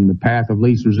waterways and the path of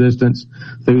least resistance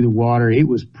through the water, it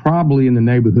was probably in the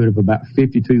neighborhood of about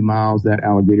 52 miles that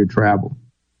alligator traveled.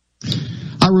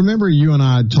 I remember you and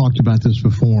I had talked about this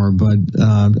before, but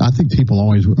I think people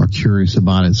always are curious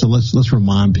about it. So let's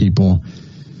remind people.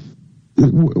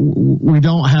 We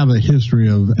don't have a history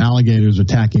of alligators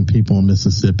attacking people in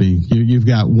Mississippi. You've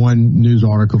got one news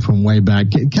article from way back.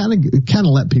 Kind of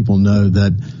let people know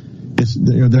that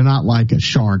they're not like a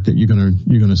shark that you're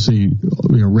gonna see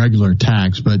regular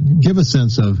attacks. But give a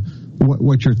sense of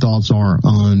what your thoughts are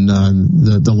on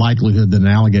the likelihood that an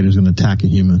alligator is going to attack a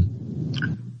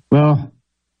human. Well,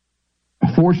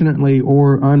 fortunately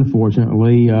or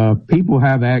unfortunately, people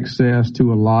have access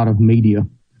to a lot of media.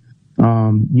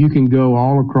 You can go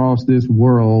all across this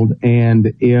world,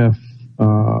 and if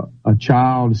a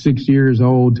child 6 years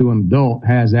old to an adult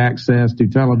has access to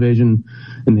television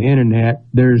and the internet,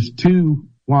 there's two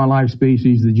wildlife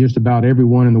species that just about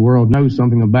everyone in the world knows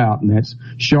something about, and that's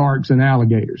sharks and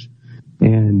alligators.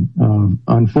 And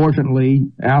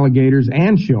unfortunately, alligators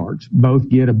and sharks both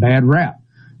get a bad rap.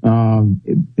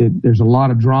 There's a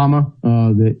lot of drama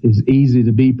that is easy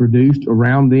to be produced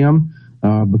around them.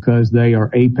 Because they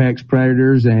are apex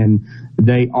predators and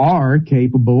they are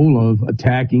capable of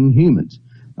attacking humans.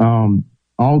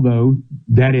 Although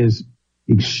that is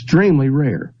extremely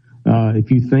rare.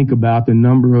 If you think about the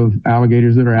number of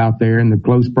alligators that are out there and the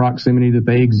close proximity that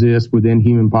they exist within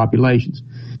human populations.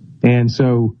 And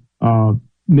so,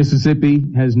 Mississippi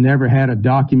has never had a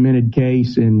documented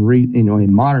case in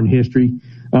modern history.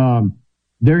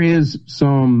 There is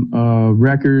some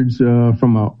records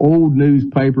from an old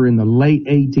newspaper in the late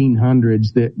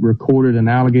 1800s that recorded an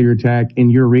alligator attack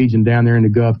in your region down there in the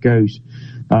Gulf Coast.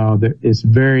 It's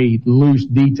very loose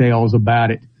details about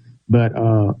it. But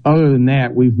other than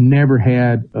that, we've never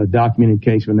had a documented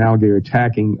case of an alligator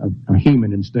attacking a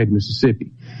human in the state of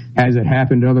Mississippi. Has it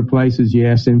happened to other places?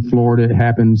 Yes, in Florida it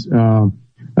happens.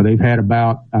 They've had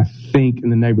about, I think,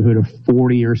 in the neighborhood of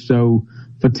 40 or so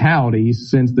fatalities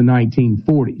since the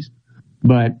 1940s.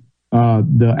 But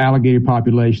the alligator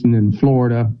population in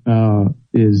Florida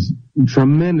is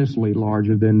tremendously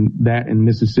larger than that in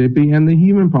Mississippi, and the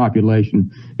human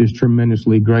population is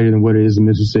tremendously greater than what it is in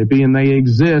Mississippi, and they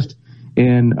exist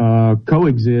and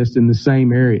coexist in the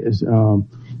same areas.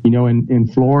 In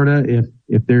Florida,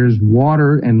 if there's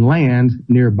water and land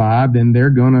nearby, then they're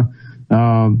going to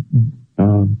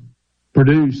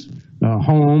produce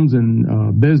homes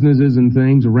and businesses and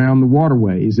things around the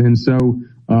waterways. And so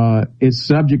it's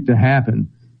subject to happen.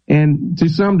 And to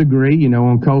some degree,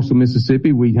 on coastal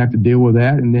Mississippi, we have to deal with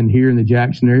that. And then here in the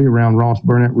Jackson area around Ross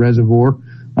Burnett Reservoir,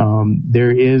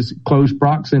 there is close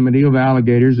proximity of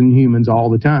alligators and humans all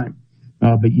the time.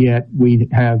 But yet we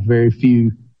have very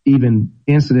few even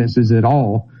incidences at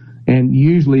all. And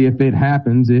usually if it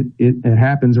happens, it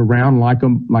happens around like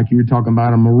you're talking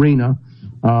about a marina,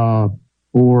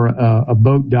 or a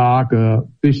boat dock,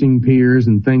 fishing piers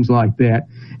and things like that.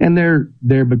 And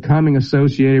they're becoming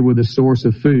associated with a source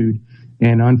of food.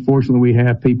 And unfortunately, we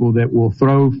have people that will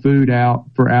throw food out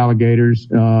for alligators,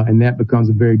 and that becomes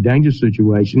a very dangerous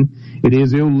situation. It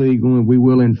is illegal, and we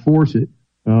will enforce it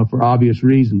for obvious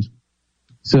reasons.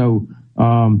 So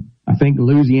I think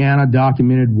Louisiana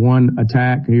documented one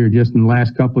attack here just in the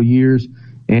last couple of years,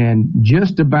 and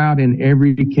just about in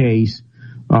every case,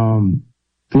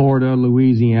 Florida,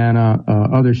 Louisiana,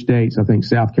 other states, I think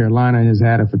South Carolina has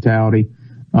had a fatality.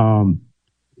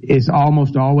 It's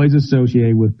almost always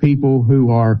associated with people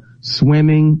who are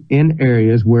swimming in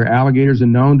areas where alligators are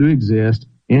known to exist,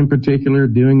 in particular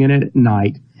doing it at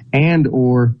night, and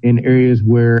or in areas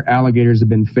where alligators have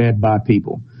been fed by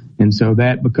people. And so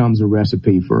that becomes a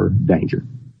recipe for danger.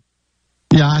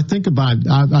 Yeah, I think about,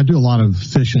 I do a lot of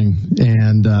fishing,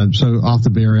 and so off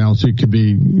the Barry Islands, it could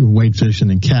be wade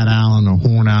fishing in Cat Island or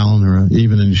Horn Island or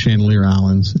even in the Chandelier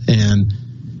Islands. And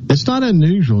it's not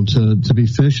unusual to be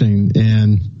fishing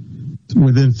and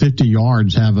within 50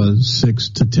 yards have a 6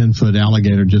 to 10 foot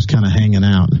alligator just kind of hanging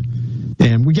out.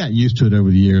 And we got used to it over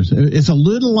the years. It's a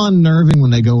little unnerving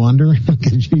when they go under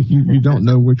because you don't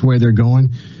know which way they're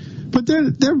going. But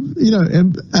they're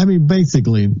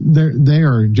basically they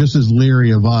are just as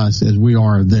leery of us as we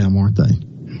are of them, aren't they?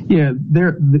 Yeah,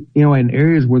 they're, in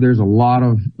areas where there's a lot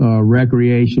of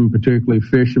recreation, particularly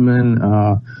fishermen,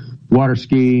 water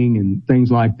skiing and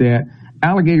things like that,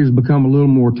 alligators become a little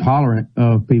more tolerant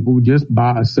of people just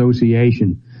by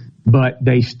association, but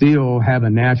they still have a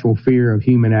natural fear of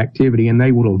human activity, and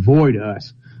they will avoid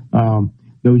us.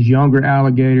 Those younger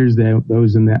alligators,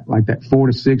 those in that 4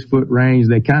 to 6 foot range,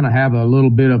 they kind of have a little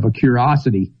bit of a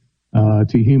curiosity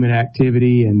to human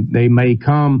activity, and they may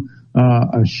come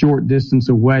a short distance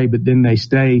away, but then they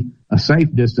stay a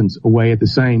safe distance away at the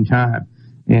same time.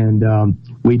 And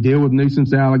we deal with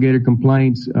nuisance alligator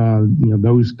complaints.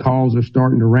 Those calls are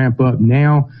starting to ramp up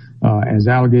now as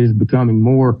alligators are becoming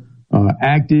more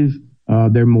active.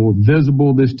 They're more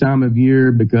visible this time of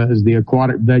year because the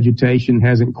aquatic vegetation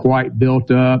hasn't quite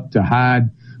built up to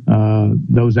hide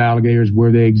those alligators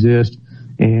where they exist.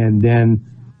 And then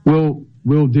we'll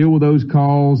deal with those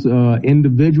calls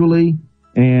individually,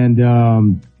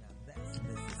 and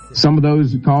some of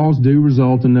those calls do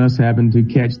result in us having to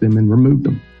catch them and remove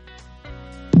them.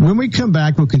 When we come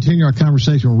back, we'll continue our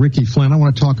conversation with Ricky Flynn. I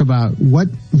want to talk about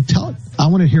I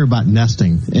want to hear about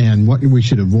nesting and what we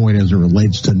should avoid as it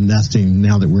relates to nesting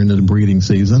now that we're into the breeding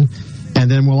season.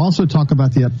 And then we'll also talk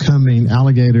about the upcoming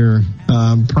alligator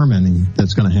permitting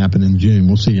that's going to happen in June.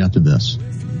 We'll see you after this.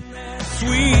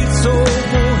 Sweet soul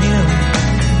for him.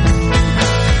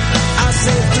 I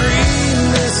said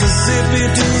 3 Mississippi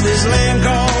to this land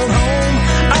called home.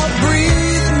 I'll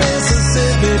breathe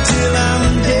Mississippi till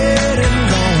I'm dead and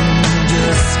gone.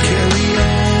 Just carry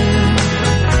on.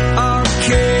 I'll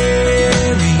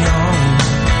carry on.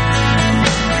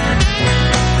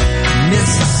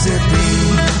 Mississippi.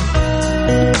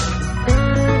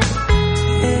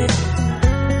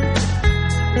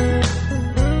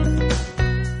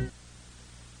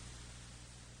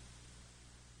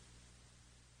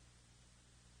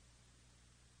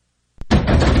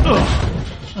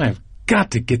 I've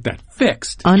got to get that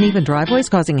fixed. Uneven driveways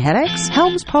causing headaches?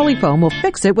 Helms Polyfoam will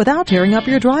fix it without tearing up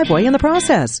your driveway in the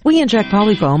process. We inject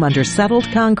Polyfoam under settled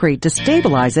concrete to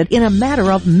stabilize it in a matter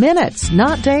of minutes,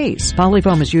 not days.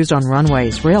 Polyfoam is used on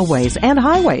runways, railways, and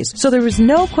highways, so there is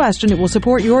no question it will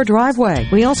support your driveway.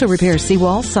 We also repair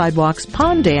seawalls, sidewalks,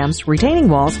 pond dams, retaining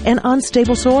walls, and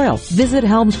unstable soil. Visit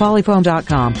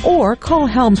HelmsPolyfoam.com or call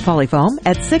Helms Polyfoam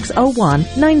at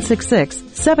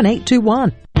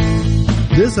 601-966-7821.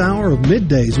 This hour of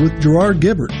Middays with Gerard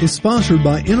Gibbert is sponsored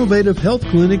by Innovative Health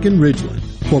Clinic in Ridgeland.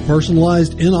 For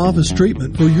personalized in-office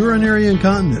treatment for urinary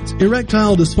incontinence,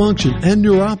 erectile dysfunction, and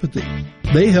neuropathy,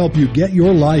 they help you get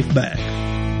your life back.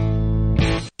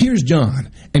 Here's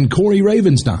John and Corey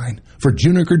Ravenstein for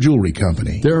Juniker Jewelry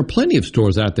Company. There are plenty of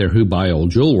stores out there who buy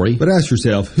old jewelry. But ask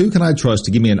yourself, who can I trust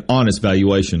to give me an honest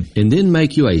valuation? And then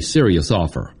make you a serious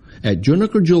offer. At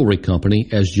Juniker Jewelry Company,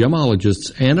 as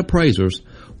gemologists and appraisers,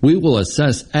 We will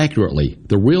assess accurately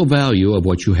the real value of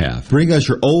what you have. Bring us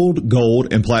your old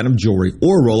gold and platinum jewelry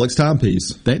or Rolex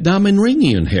timepiece. That diamond ring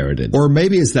you inherited. Or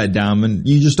maybe it's that diamond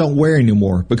you just don't wear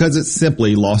anymore because it's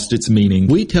simply lost its meaning.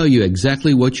 We tell you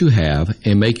exactly what you have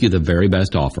and make you the very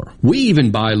best offer. We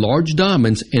even buy large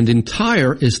diamonds and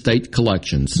entire estate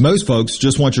collections. Most folks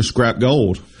just want your scrap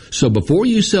gold. So before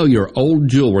you sell your old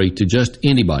jewelry to just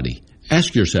anybody,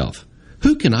 ask yourself,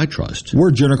 who can I trust?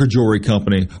 We're Juniker Jewelry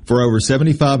Company. For over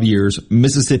 75 years,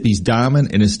 Mississippi's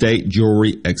diamond and estate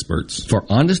jewelry experts. For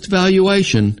honest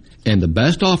valuation and the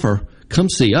best offer, come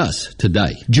see us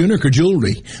today. Juniker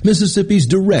Jewelry, Mississippi's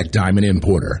direct diamond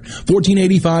importer.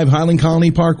 1485 Highland Colony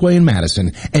Parkway in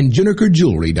Madison and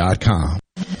JunikerJewelry.com.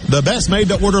 The best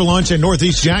made-to-order lunch in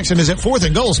Northeast Jackson is at 4th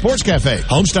and Goal Sports Cafe.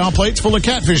 Homestyle plates full of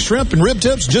catfish, shrimp, and rib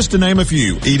tips, just to name a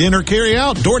few. Eat in or carry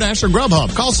out, DoorDash or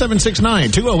Grubhub. Call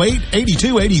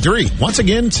 769-208-8283. Once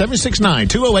again,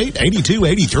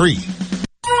 769-208-8283.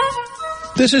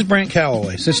 This is Brent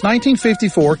Callaway. Since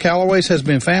 1954, Callaway's has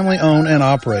been family-owned and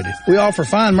operated. We offer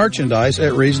fine merchandise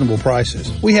at reasonable prices.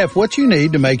 We have what you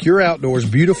need to make your outdoors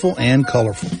beautiful and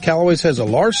colorful. Callaway's has a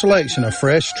large selection of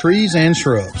fresh trees and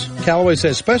shrubs. Callaway's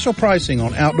has special pricing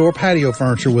on outdoor patio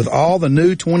furniture with all the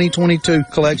new 2022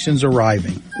 collections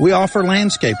arriving. We offer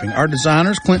landscaping. Our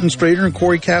designers, Clinton Streeter and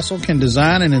Corey Castle, can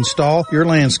design and install your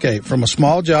landscape from a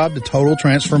small job to total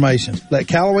transformation. Let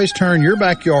Callaway's turn your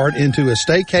backyard into a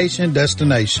staycation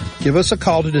destination. Give us a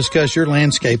call to discuss your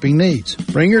landscaping needs.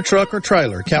 Bring your truck or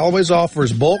trailer. Callaway's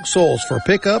offers bulk soils for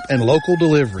pickup and local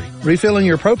delivery. Refilling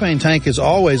your propane tank is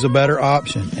always a better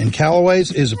option, and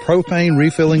Callaway's is a propane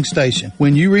refilling station.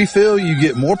 When you refill, you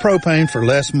get more propane for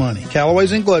less money.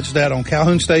 Callaway's in Gluckstadt on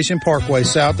Calhoun Station Parkway,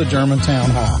 south of Germantown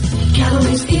High.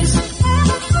 Callaway's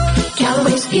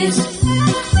is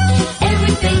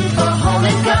everything for home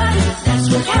and garden.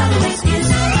 That's what Callaway's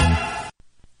is.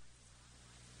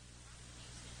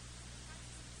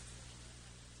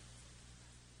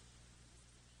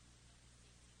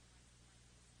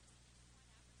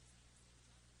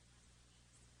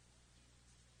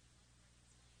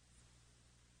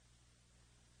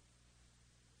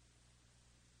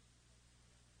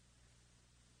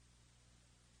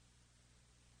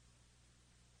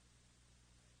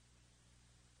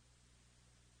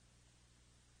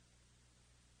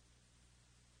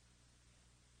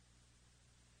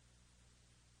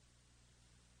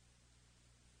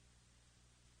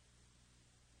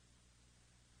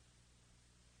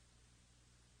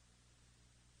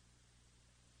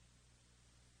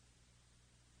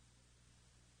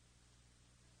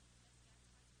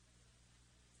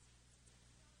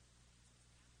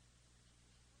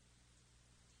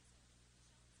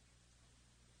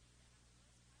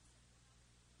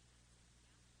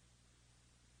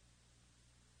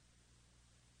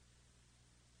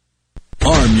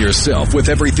 Arm yourself with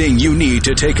everything you need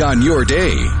to take on your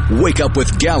day. Wake up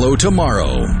with Gallo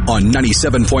tomorrow on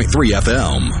 97.3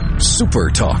 FM. Super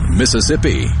Talk,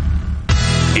 Mississippi.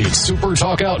 It's Super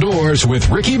Talk Outdoors with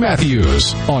Ricky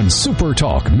Matthews on Super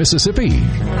Talk, Mississippi.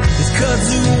 It's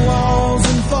kudzu walls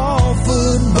and fall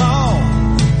football.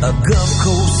 A Gulf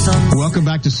Coast sun. Welcome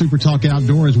back to Super Talk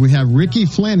Outdoors. We have Ricky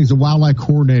Flynn. He's a wildlife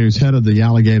coordinator, he's head of the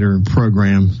alligator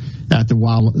program at the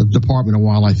Department of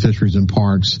Wildlife, Fisheries, and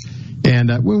Parks.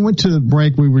 And we went to the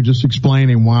break. We were just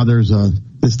explaining why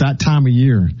it's that time of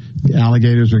year. The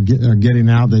alligators are getting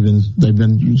out. They've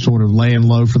been sort of laying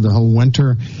low for the whole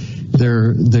winter.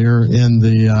 They're in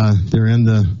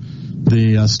the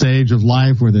stage of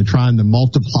life where they're trying to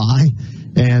multiply,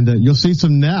 and you'll see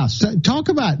some nests. Talk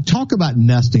about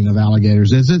nesting of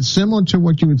alligators. Is it similar to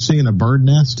what you would see in a bird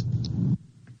nest?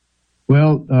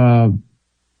 Well,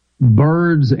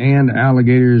 birds and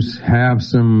alligators have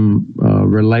some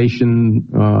relation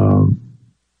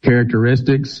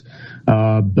characteristics,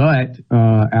 but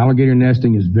alligator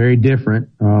nesting is very different.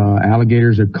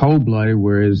 Alligators are cold-blooded,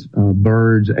 whereas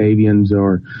birds, avians,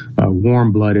 are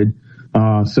warm-blooded.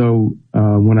 So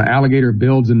when an alligator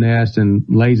builds a nest and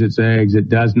lays its eggs, it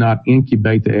does not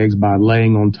incubate the eggs by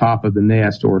laying on top of the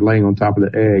nest or laying on top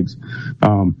of the eggs.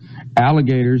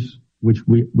 Alligators, which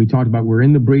we talked about, we're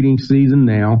in the breeding season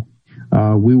now.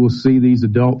 We will see these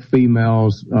adult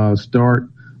females start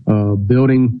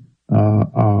building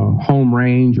home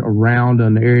range around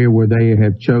an area where they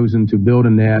have chosen to build a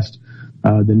nest.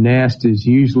 The nest is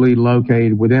usually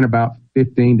located within about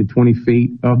 15 to 20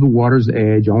 feet of the water's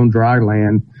edge on dry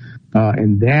land.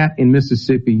 And that in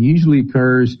Mississippi usually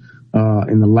occurs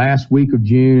in the last week of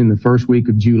June and the first week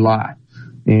of July.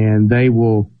 And they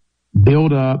will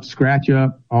build up, scratch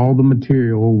up all the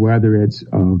material, whether it's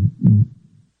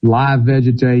live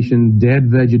vegetation, dead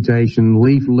vegetation,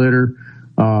 leaf litter,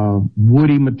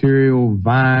 woody material,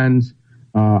 vines.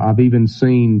 I've even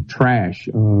seen trash,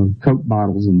 Coke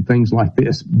bottles and things like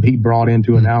this be brought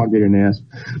into an alligator nest.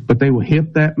 But they will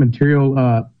hip that material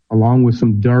up along with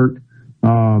some dirt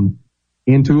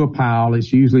into a pile.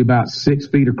 It's usually about 6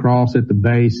 feet across at the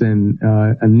base, and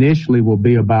initially will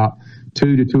be about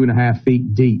 2 to 2.5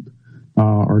 feet deep,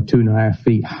 or 2.5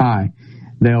 feet high.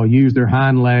 They'll use their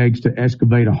hind legs to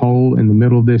excavate a hole in the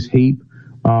middle of this heap,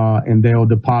 and they'll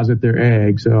deposit their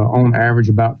eggs, on average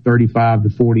about 35 to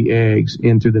 40 eggs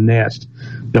into the nest.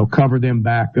 They'll cover them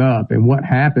back up, and what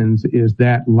happens is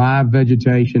that live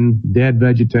vegetation, dead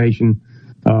vegetation,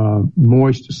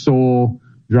 moist soil,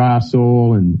 dry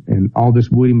soil, and all this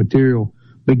woody material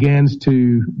begins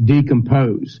to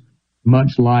decompose,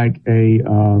 much like a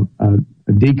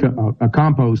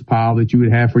compost pile that you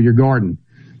would have for your garden.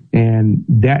 And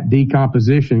that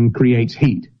decomposition creates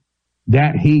heat.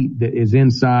 That heat that is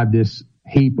inside this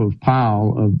heap of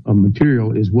pile of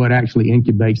material is what actually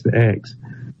incubates the eggs.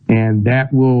 And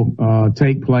that will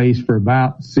take place for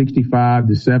about 65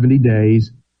 to 70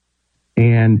 days.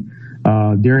 And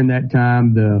during that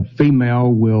time, the female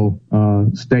will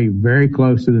stay very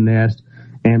close to the nest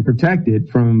and protect it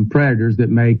from predators that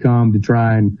may come to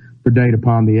try and predate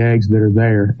upon the eggs that are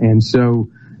there. And so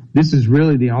this is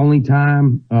really the only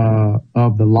time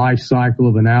of the life cycle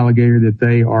of an alligator that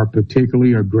they are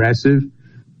particularly aggressive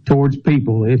towards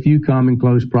people if you come in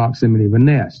close proximity of a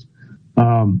nest.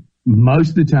 Most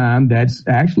of the time, that's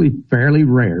actually fairly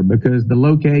rare because the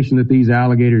location that these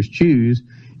alligators choose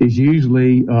is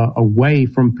usually away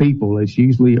from people. It's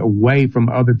usually away from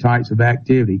other types of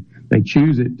activity. They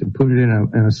choose it to put it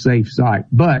in a safe site.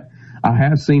 But I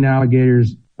have seen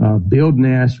alligators build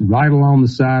nests right along the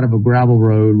side of a gravel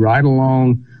road, right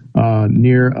along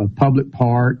near a public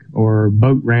park or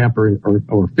boat ramp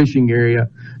or fishing area.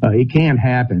 It can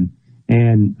happen.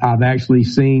 And I've actually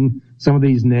seen some of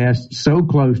these nests so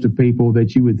close to people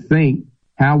that you would think,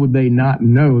 how would they not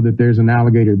know that there's an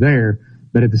alligator there?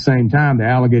 But at the same time, the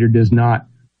alligator does not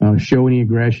show any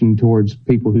aggression towards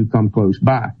people who come close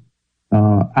by.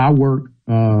 I work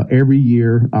every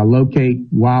year. I locate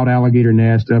wild alligator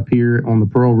nests up here on the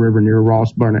Pearl River near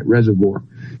Ross Barnett Reservoir.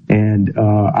 And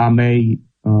I may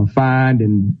find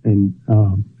and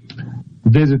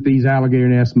visit these alligator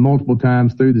nests multiple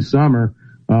times through the summer,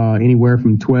 anywhere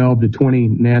from 12 to 20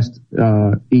 nests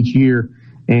each year.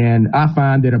 And I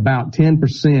find that about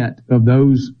 10% of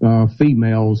those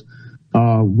females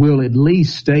will at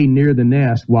least stay near the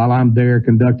nest while I'm there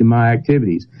conducting my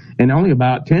activities. And only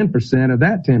about 10% of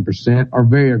that 10% are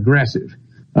very aggressive.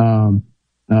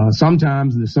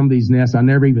 Sometimes some of these nests, I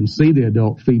never even see the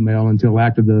adult female until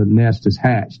after the nest is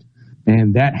hatched.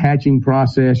 And that hatching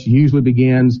process usually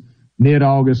begins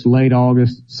mid-August, late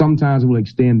August. Sometimes it will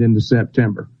extend into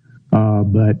September.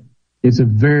 But it's a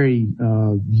very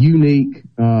unique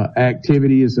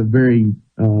activity. It's a very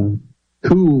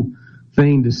cool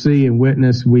thing to see and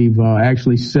witness. We've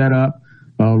actually set up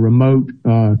remote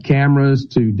cameras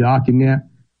to document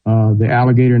the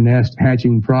alligator nest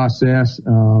hatching process.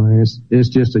 It's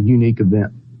just a unique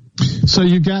event. So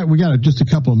we got just a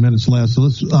couple of minutes left. So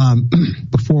let's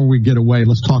before we get away,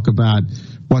 let's talk about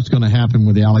what's going to happen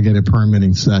with the alligator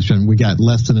permitting session. We got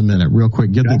less than a minute. Real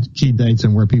quick, give the key dates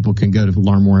and where people can go to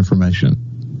learn more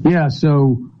information. Yeah.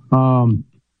 So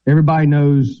everybody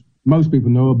knows. Most people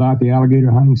know about the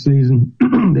alligator hunting season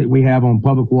that we have on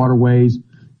public waterways in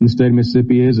the state of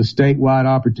Mississippi. It is a statewide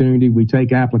opportunity. We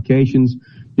take applications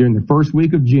during the first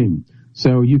week of June.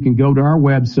 So you can go to our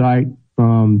website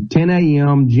from 10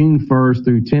 a.m. June 1st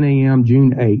through 10 a.m.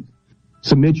 June 8th.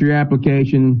 Submit your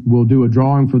application. We'll do a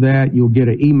drawing for that. You'll get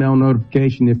an email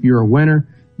notification if you're a winner.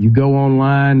 You go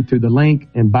online to the link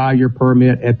and buy your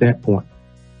permit at that point.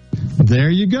 There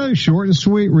you go. Short and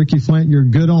sweet. Ricky Flint, you're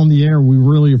good on the air. We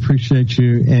really appreciate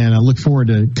you, and I look forward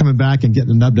to coming back and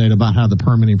getting an update about how the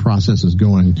permitting process is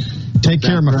going. Take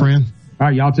care, my friend. All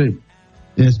right, y'all too.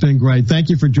 It's been great. Thank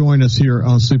you for joining us here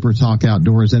on Super Talk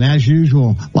Outdoors. And as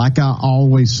usual, like I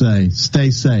always say,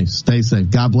 stay safe, stay safe.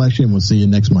 God bless you, and we'll see you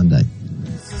next Monday.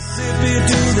 Mississippi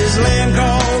to this land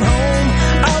called home.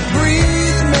 I'll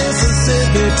breathe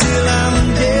Mississippi till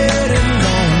I'm dead and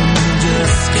gone.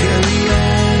 Just carry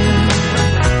on.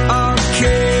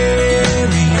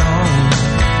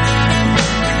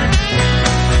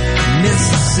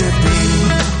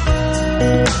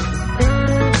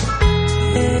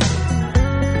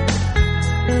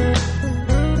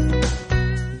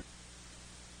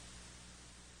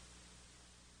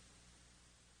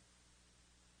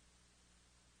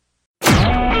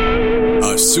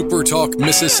 A SuperTalk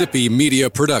Mississippi media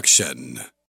production.